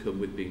duties that come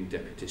with being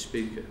Deputy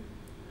Speaker,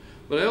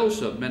 but I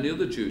also have many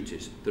other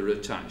duties that are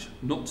attached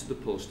not to the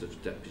post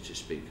of Deputy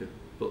Speaker,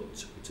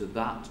 but to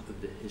that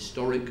of the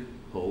historic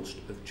post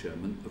of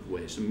Chairman of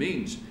Ways and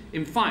Means.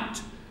 In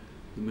fact,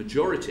 the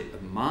majority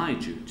of my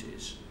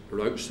duties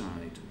are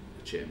outside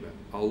the chamber,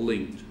 are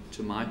linked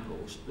to my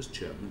post as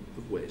Chairman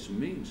of Ways and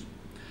Means.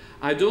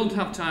 I don't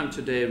have time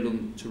today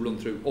to run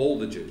through all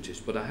the duties,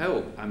 but I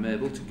hope I'm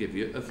able to give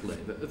you a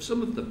flavour of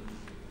some of them.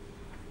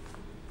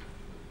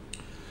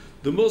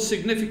 The most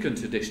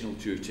significant additional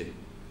duty,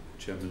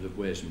 Chairman of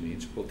Ways and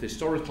Means, both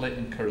historically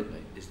and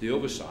currently, is the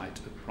oversight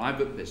of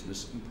private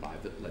business and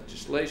private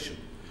legislation.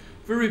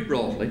 Very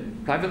broadly,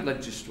 private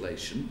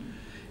legislation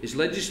is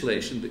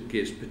legislation that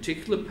gives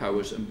particular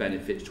powers and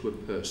benefits to a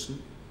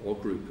person or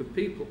group of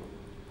people,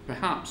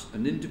 perhaps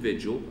an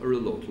individual or a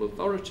local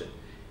authority,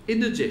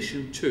 in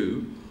addition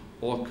to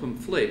or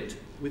conflict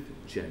with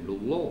general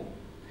law.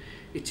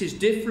 It is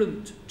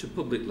different to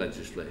public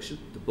legislation,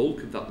 the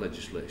bulk of that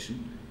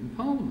legislation in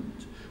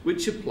Parliament,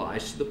 which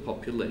applies to the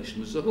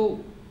population as a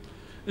whole.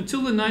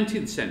 Until the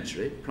 19th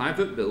century,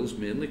 private bills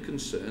mainly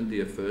concerned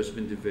the affairs of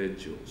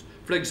individuals.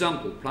 For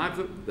example,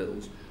 private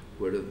bills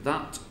were at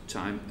that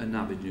time an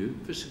avenue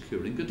for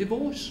securing a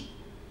divorce.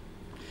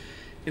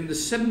 In the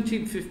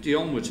 1750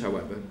 onwards,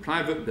 however,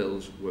 private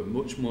bills were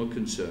much more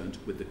concerned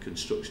with the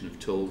construction of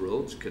toll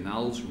roads,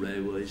 canals,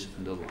 railways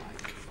and the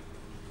like.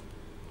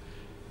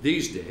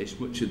 These days,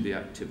 much of the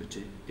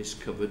activity is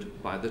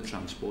covered by the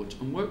Transport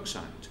and Works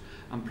Act,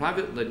 and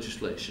private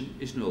legislation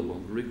is no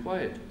longer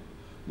required.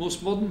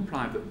 Most modern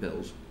private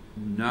bills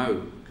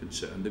now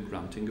concern the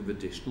granting of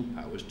additional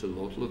powers to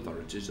local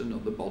authorities and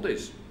other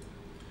bodies.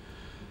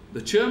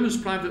 The Chairman's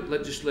private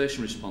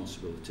legislation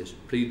responsibilities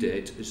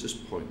predate his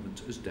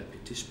appointment as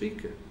Deputy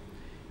Speaker.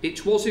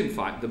 It was in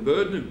fact the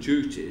burden of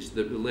duties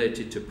that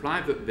related to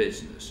private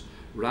business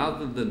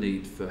rather than the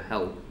need for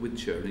help with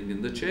chairing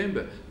in the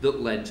Chamber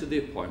that led to the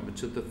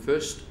appointment of the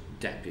first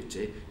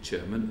Deputy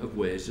Chairman of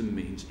Ways and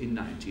Means in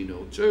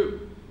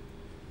 1902.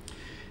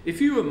 If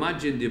you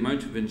imagine the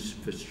amount of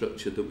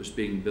infrastructure that was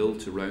being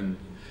built around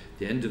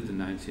the end of the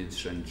 19th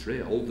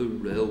century, all the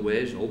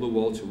railways, all the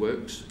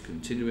waterworks,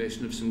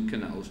 continuation of some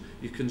canals,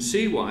 you can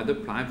see why the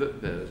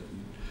private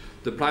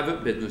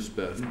business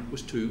burden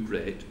was too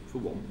great for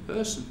one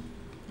person.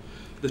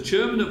 The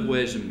Chairman of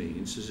Ways and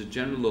Means has a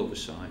general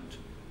oversight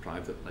of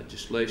private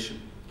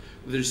legislation,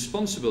 with the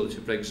responsibility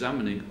for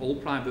examining all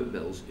private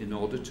bills in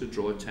order to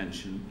draw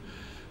attention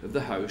of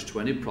the House to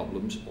any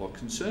problems or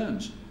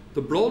concerns.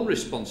 The broad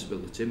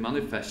responsibility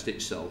manifests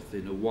itself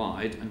in a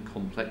wide and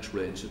complex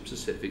range of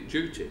specific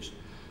duties,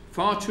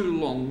 far too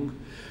long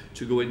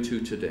to go into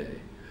today,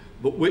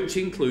 but which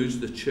includes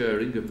the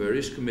chairing of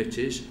various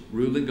committees,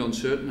 ruling on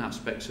certain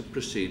aspects of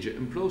procedure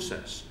and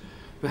process.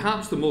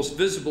 Perhaps the most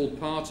visible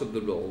part of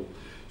the role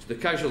to the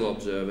casual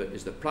observer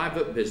is the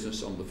private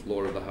business on the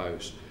floor of the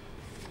House,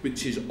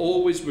 which is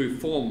always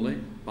moved formally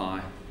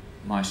by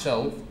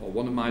myself or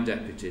one of my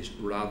deputies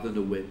rather than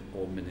a whip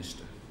or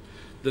minister.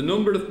 The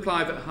number of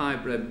private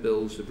hybrid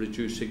bills have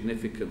reduced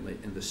significantly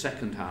in the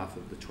second half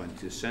of the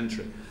 20th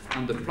century,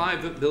 and the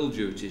private bill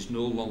duties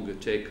no longer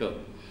take up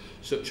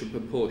such a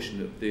proportion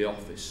of the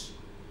office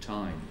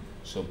time.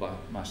 So by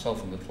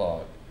myself and the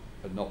clerk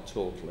are not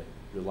totally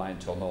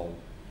reliant on all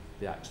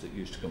the acts that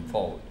used to come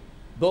forward.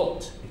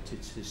 But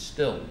it is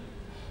still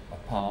a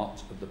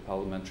part of the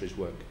parliamentary's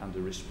work and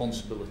a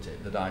responsibility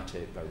that I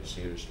take very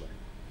seriously.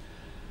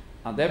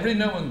 And every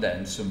now and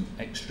then some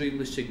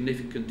extremely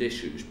significant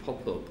issues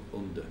pop up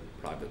under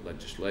private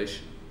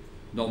legislation,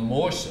 not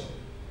more so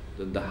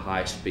than the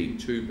High Speed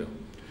 2 bill,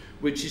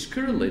 which is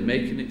currently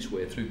making its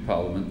way through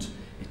Parliament.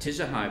 It is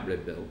a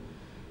hybrid bill,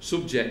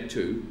 subject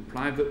to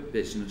private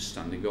business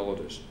standing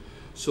orders.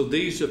 So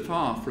these are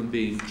far from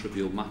being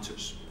trivial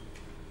matters.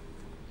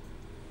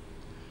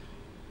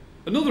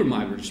 Another of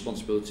my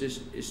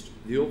responsibilities is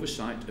the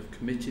oversight of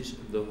committees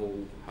of the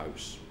whole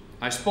House.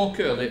 I spoke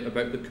earlier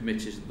about the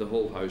committees of the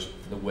whole House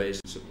for the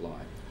Waste and Supply.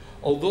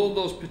 Although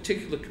those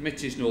particular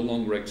committees no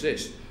longer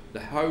exist, the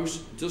House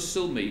does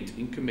still meet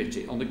in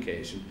committee on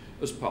occasion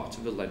as part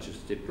of the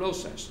legislative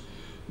process.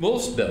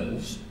 Most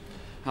bills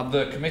have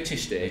their committee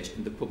stage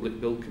in the Public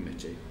Bill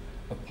Committee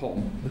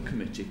upon the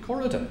committee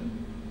corridor.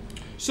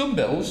 Some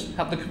bills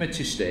have the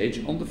committee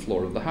stage on the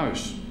floor of the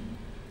House.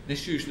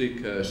 This usually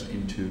occurs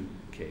in two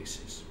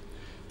cases.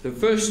 The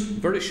first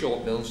very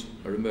short bills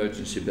are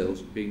emergency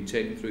bills being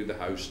taken through the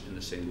House in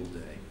a single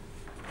day.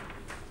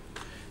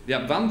 The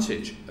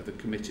advantage of a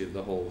committee of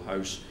the whole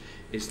House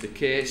is the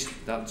case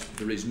that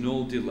there is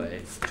no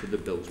delay to the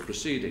bill's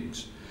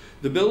proceedings.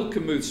 The bill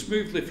can move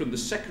smoothly from the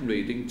second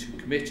reading to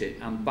committee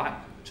and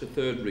back to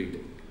third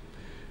reading.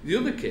 The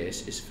other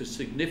case is for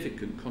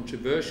significant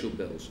controversial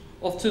bills,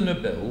 often a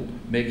bill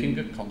making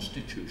a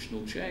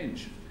constitutional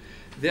change.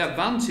 The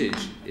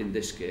advantage in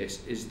this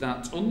case is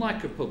that,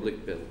 unlike a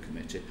public bill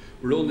committee,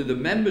 where only the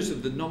members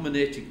of the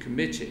nominated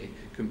committee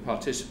can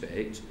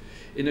participate,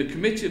 in a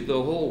committee of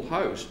the whole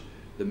House,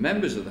 the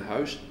members of the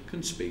House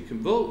can speak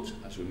and vote,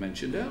 as we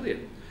mentioned earlier.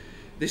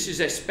 This is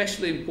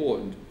especially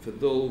important for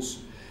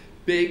those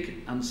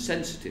big and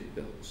sensitive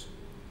bills.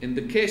 In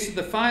the case of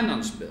the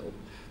finance bill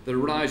that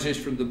arises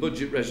from the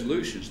budget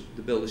resolutions,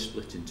 the bill is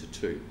split into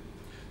two.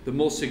 The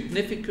most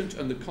significant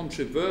and the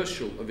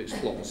controversial of its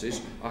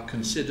clauses are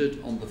considered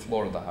on the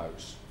floor of the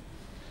House,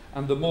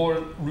 and the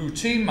more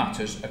routine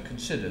matters are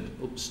considered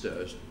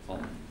upstairs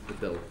on the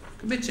Bill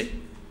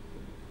Committee.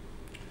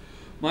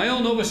 My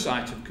own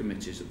oversight of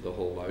committees of the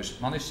whole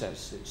House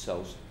manifests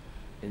itself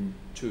in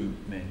two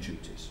main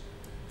duties.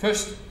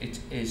 First, it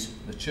is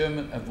the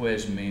Chairman of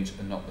Ways and Means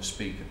and not the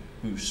Speaker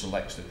who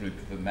selects the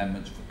group of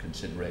amendments for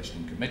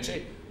consideration in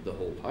committee of the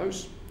whole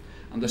House.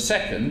 And the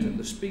second,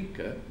 the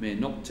Speaker may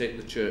not take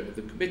the chair of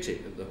the committee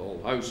of the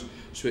whole House,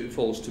 so it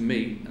falls to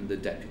me and the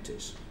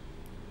deputies.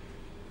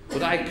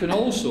 But I can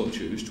also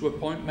choose to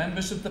appoint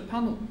members of the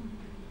panel.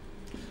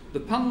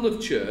 The panel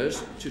of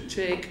chairs to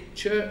take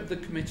chair of the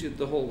committee of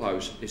the whole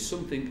House is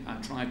something I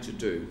try to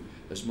do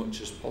as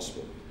much as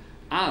possible,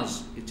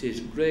 as it is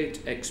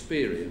great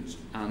experience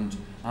and,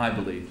 I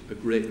believe, a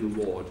great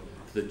reward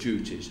for the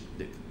duties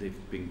that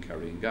they've been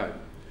carrying out.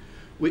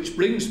 Which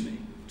brings me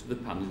to the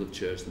panel of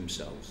chairs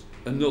themselves,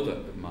 another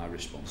of my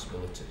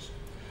responsibilities.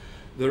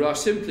 There are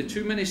simply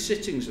too many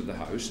sittings of the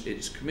House.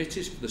 It's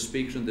committees for the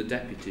Speaker and the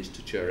deputies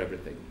to chair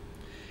everything.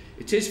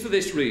 It is for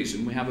this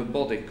reason we have a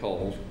body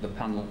called the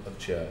Panel of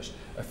Chairs,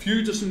 a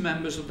few dozen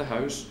members of the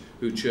House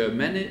who chair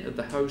many of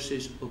the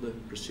House's other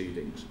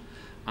proceedings.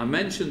 I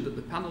mentioned that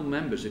the panel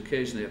members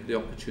occasionally have the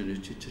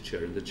opportunity to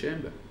chair in the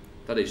chamber.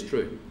 That is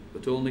true,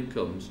 but only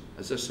comes,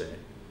 as I say,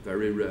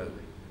 very rarely.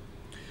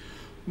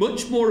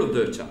 Much more of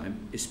their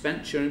time is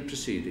spent chairing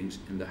proceedings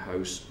in the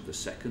House of the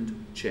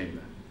Second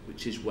Chamber,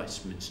 which is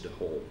Westminster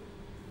Hall.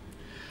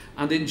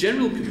 And in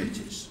general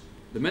committees,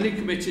 the many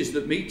committees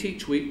that meet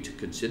each week to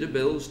consider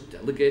bills,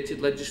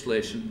 delegated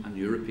legislation and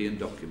European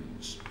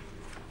documents.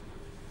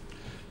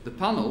 The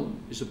panel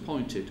is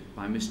appointed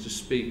by Mr.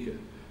 Speaker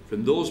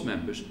from those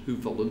members who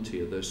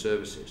volunteer their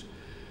services.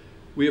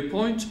 We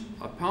appoint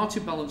a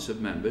party balance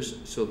of members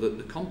so that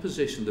the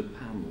composition of the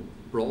panel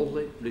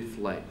broadly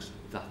reflects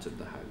that of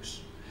the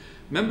House.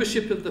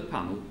 Membership of the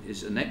panel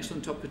is an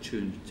excellent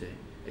opportunity,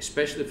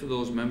 especially for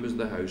those members of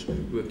the House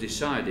who have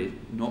decided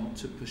not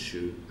to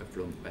pursue a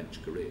front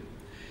bench career.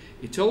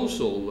 It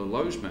also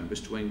allows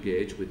members to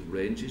engage with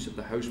ranges of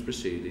the House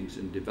proceedings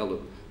and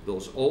develop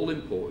those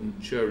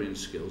all-important chairing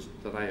skills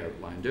that I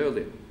outlined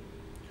earlier.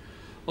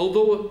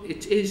 Although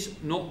it is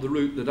not the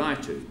route that I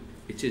took,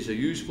 it is a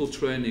useful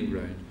training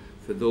ground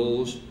for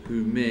those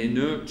who may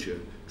nurture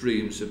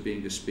dreams of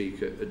being a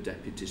Speaker or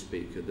Deputy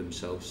Speaker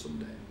themselves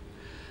someday.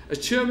 As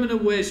Chairman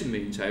of Ways and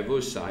Means, I have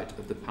oversight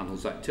of the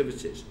panel's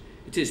activities.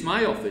 It is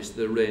my office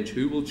that arrange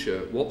who will chair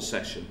what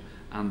session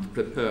and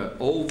prepare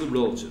all the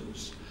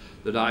rotas,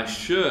 that I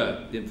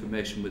share the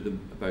information with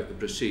them about the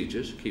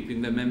procedures,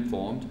 keeping them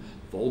informed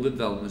of all the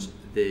developments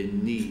they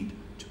need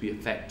to be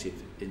effective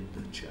in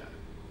the chair.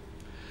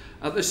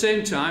 At the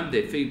same time,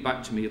 they feed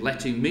back to me,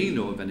 letting me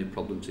know of any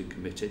problems in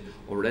committee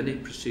or any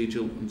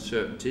procedural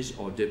uncertainties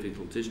or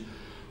difficulties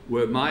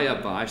where my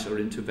advice or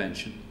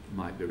intervention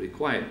might be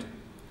required.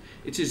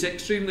 It is an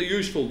extremely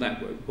useful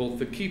network, both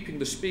for keeping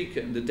the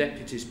Speaker and the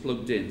deputies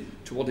plugged in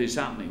to what is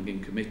happening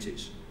in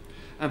committees,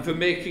 and for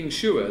making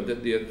sure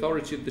that the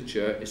authority of the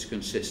chair is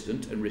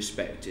consistent and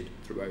respected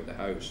throughout the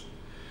House.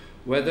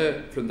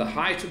 whether from the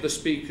height of the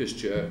Speaker's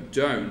chair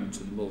down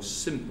to the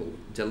most simple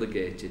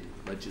delegated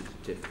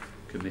legislative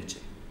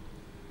committee.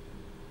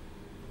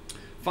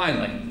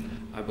 Finally,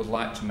 I would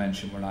like to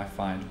mention where I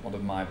find one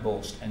of my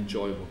most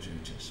enjoyable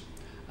duties.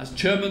 As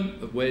Chairman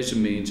of Ways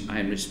and Means, I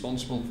am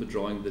responsible for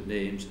drawing the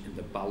names in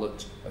the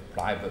ballot of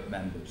private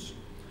members.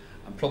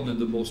 I'm probably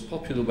the most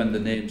popular when the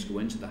names go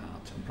into the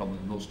hat, and probably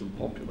the most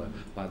unpopular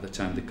by the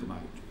time they come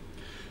out.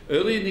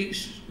 Early in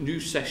each new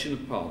session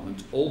of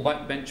Parliament, all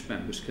backbench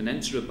members can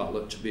enter a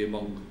ballot to be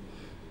among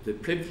the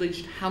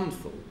privileged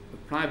handful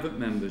of private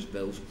members'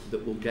 bills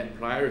that will get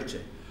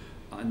priority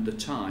and the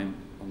time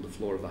on the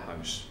floor of the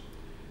House.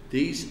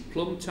 These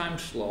plum time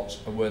slots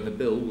are where the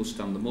bill will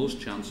stand the most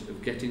chance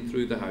of getting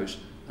through the House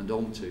and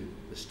onto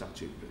the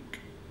statute book.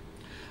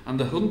 And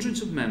the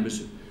hundreds of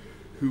members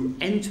who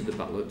enter the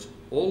ballot,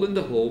 all in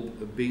the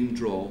hope of being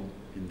drawn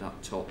in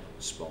that top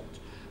spot.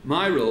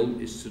 My role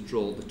is to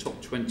draw the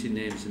top 20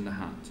 names in the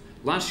hat.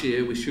 Last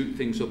year we shook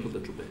things up a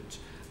little bit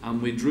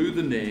and we drew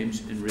the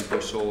names in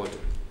reverse order.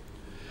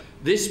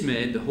 This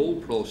made the whole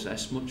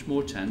process much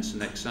more tense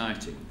and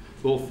exciting,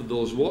 both for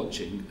those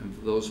watching and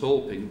for those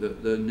hoping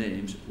that their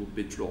names would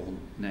be drawn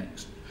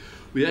next.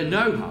 We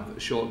now have a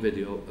short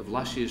video of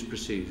last year's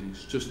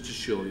proceedings just to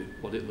show you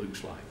what it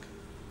looks like.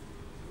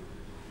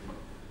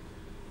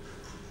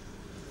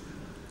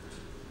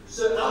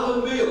 Sir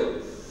Alan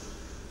Beale.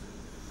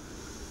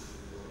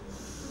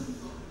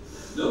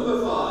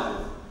 Number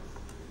 5.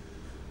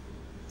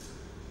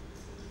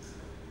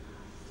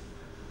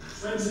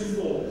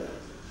 24.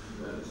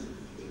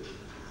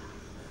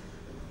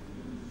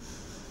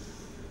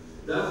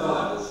 Dan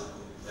Byers,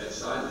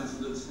 excited to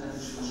the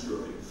tension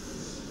growing.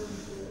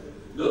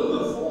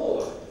 Number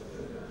 4.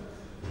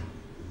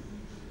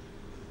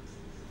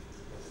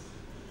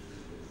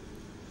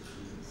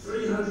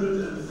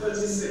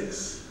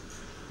 336.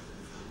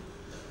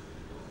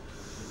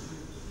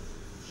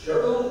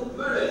 Cheryl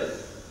Murray.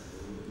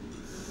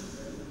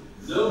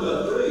 Number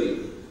 3.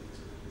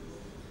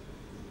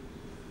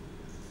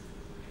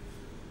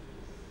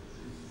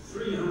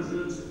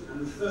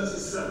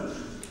 337.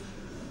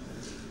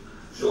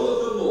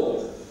 Jonathan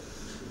Lord.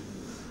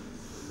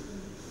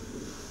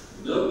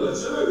 Number 2.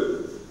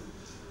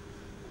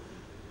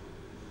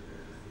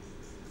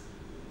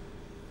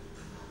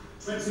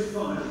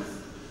 25.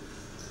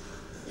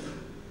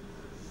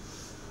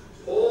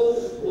 Paul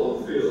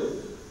Blomfield.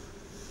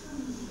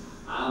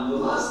 And the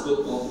last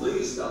but not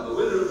least, and the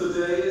winner of the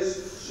day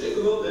is, shake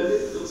them up,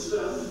 David, good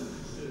stuff.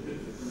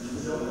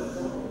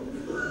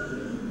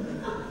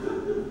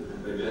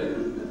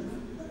 Again.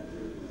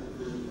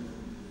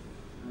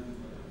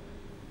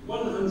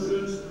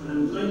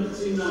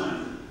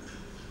 199.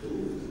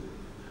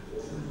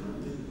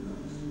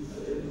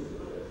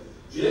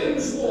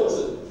 James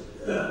Wharton.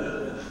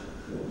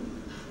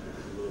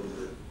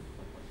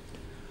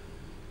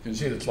 You can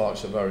see the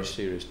clerk's a very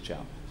serious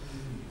chap.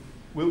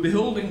 We'll be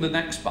holding the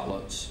next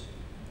ballots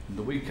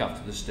the week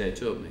after the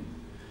state opening,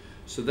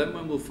 so then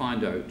when we'll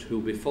find out who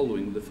will be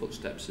following the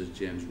footsteps of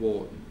James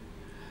Wharton.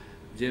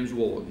 James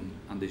Wharton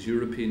and his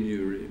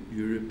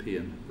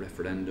European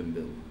referendum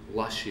bill,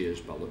 last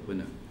year's ballot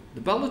winner.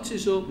 The ballot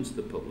is open to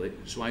the public,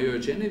 so I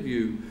urge any of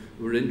you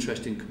who are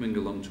interested in coming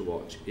along to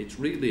watch. It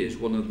really is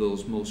one of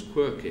those most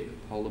quirky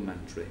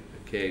parliamentary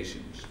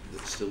occasions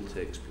that still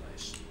takes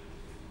place.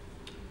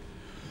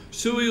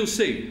 So you'll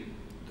see,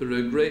 there are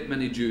a great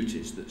many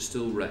duties that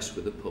still rest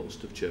with the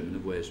post of Chairman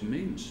of Ways and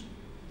Means.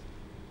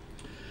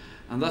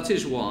 And that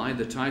is why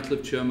the title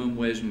of Chairman of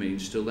Ways and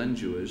Means still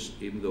endures,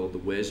 even though the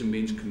Ways and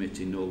Means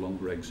Committee no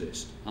longer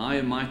exists. I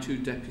and my 2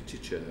 deputy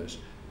chairs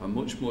are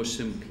much more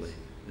simply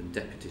than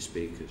deputy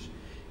speakers,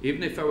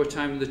 even if our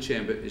time in the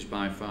chamber is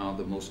by far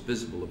the most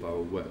visible of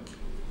our work.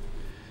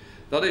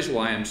 That is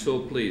why I'm so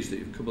pleased that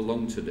you've come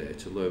along today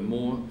to learn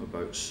more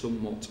about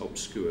somewhat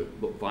obscure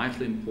but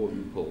vitally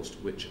important post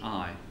which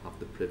I have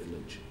the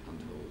privilege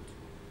and hold.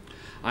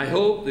 I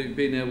hope that you've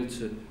been able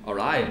to, or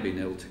I have been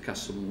able to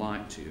cast some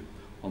light to you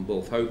on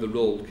both how the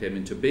role came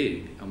into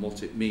being and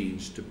what it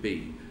means to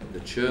be the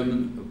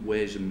Chairman of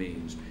Ways and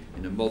Means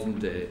in a modern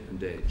day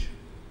and age.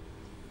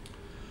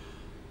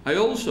 I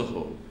also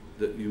hope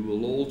that you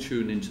will all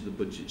tune into the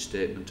budget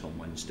statement on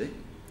Wednesday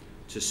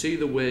to see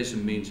the Ways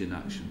and Means in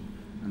action,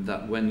 and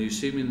that when you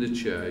see me in the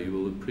chair you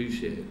will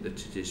appreciate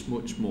that it is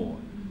much more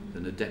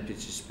than a deputy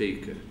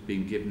speaker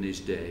being given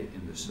his day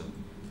in the sun.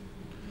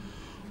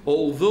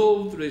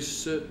 Although there is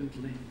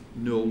certainly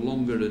no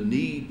longer a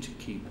need to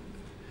keep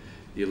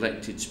the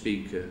elected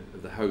Speaker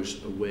of the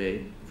House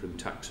away from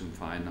tax and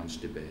finance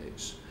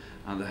debates,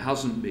 and there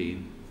hasn't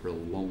been for a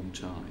long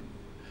time,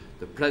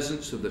 the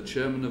presence of the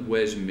Chairman of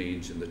Ways and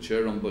Means and the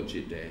Chair on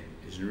Budget Day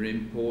is an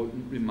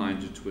important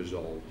reminder to us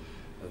all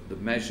of the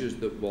measures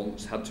that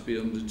once had to be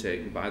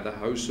undertaken by the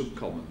House of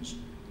Commons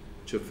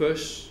to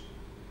first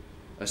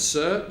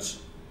assert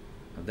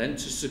and then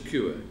to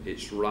secure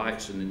its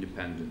rights and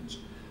independence.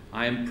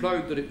 I am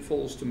proud that it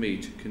falls to me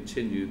to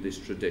continue this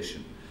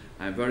tradition.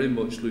 I am very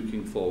much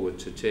looking forward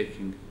to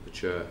taking the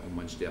chair on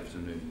Wednesday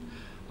afternoon.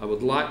 I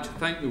would like to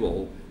thank you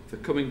all for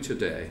coming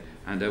today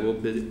and I will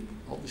be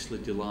obviously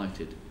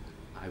delighted.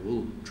 I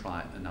will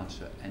try and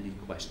answer any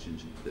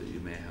questions that you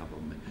may have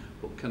on me.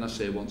 But can I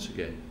say once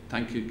again,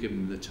 thank you for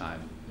giving me the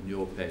time and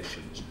your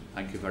patience.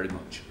 Thank you very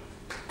much.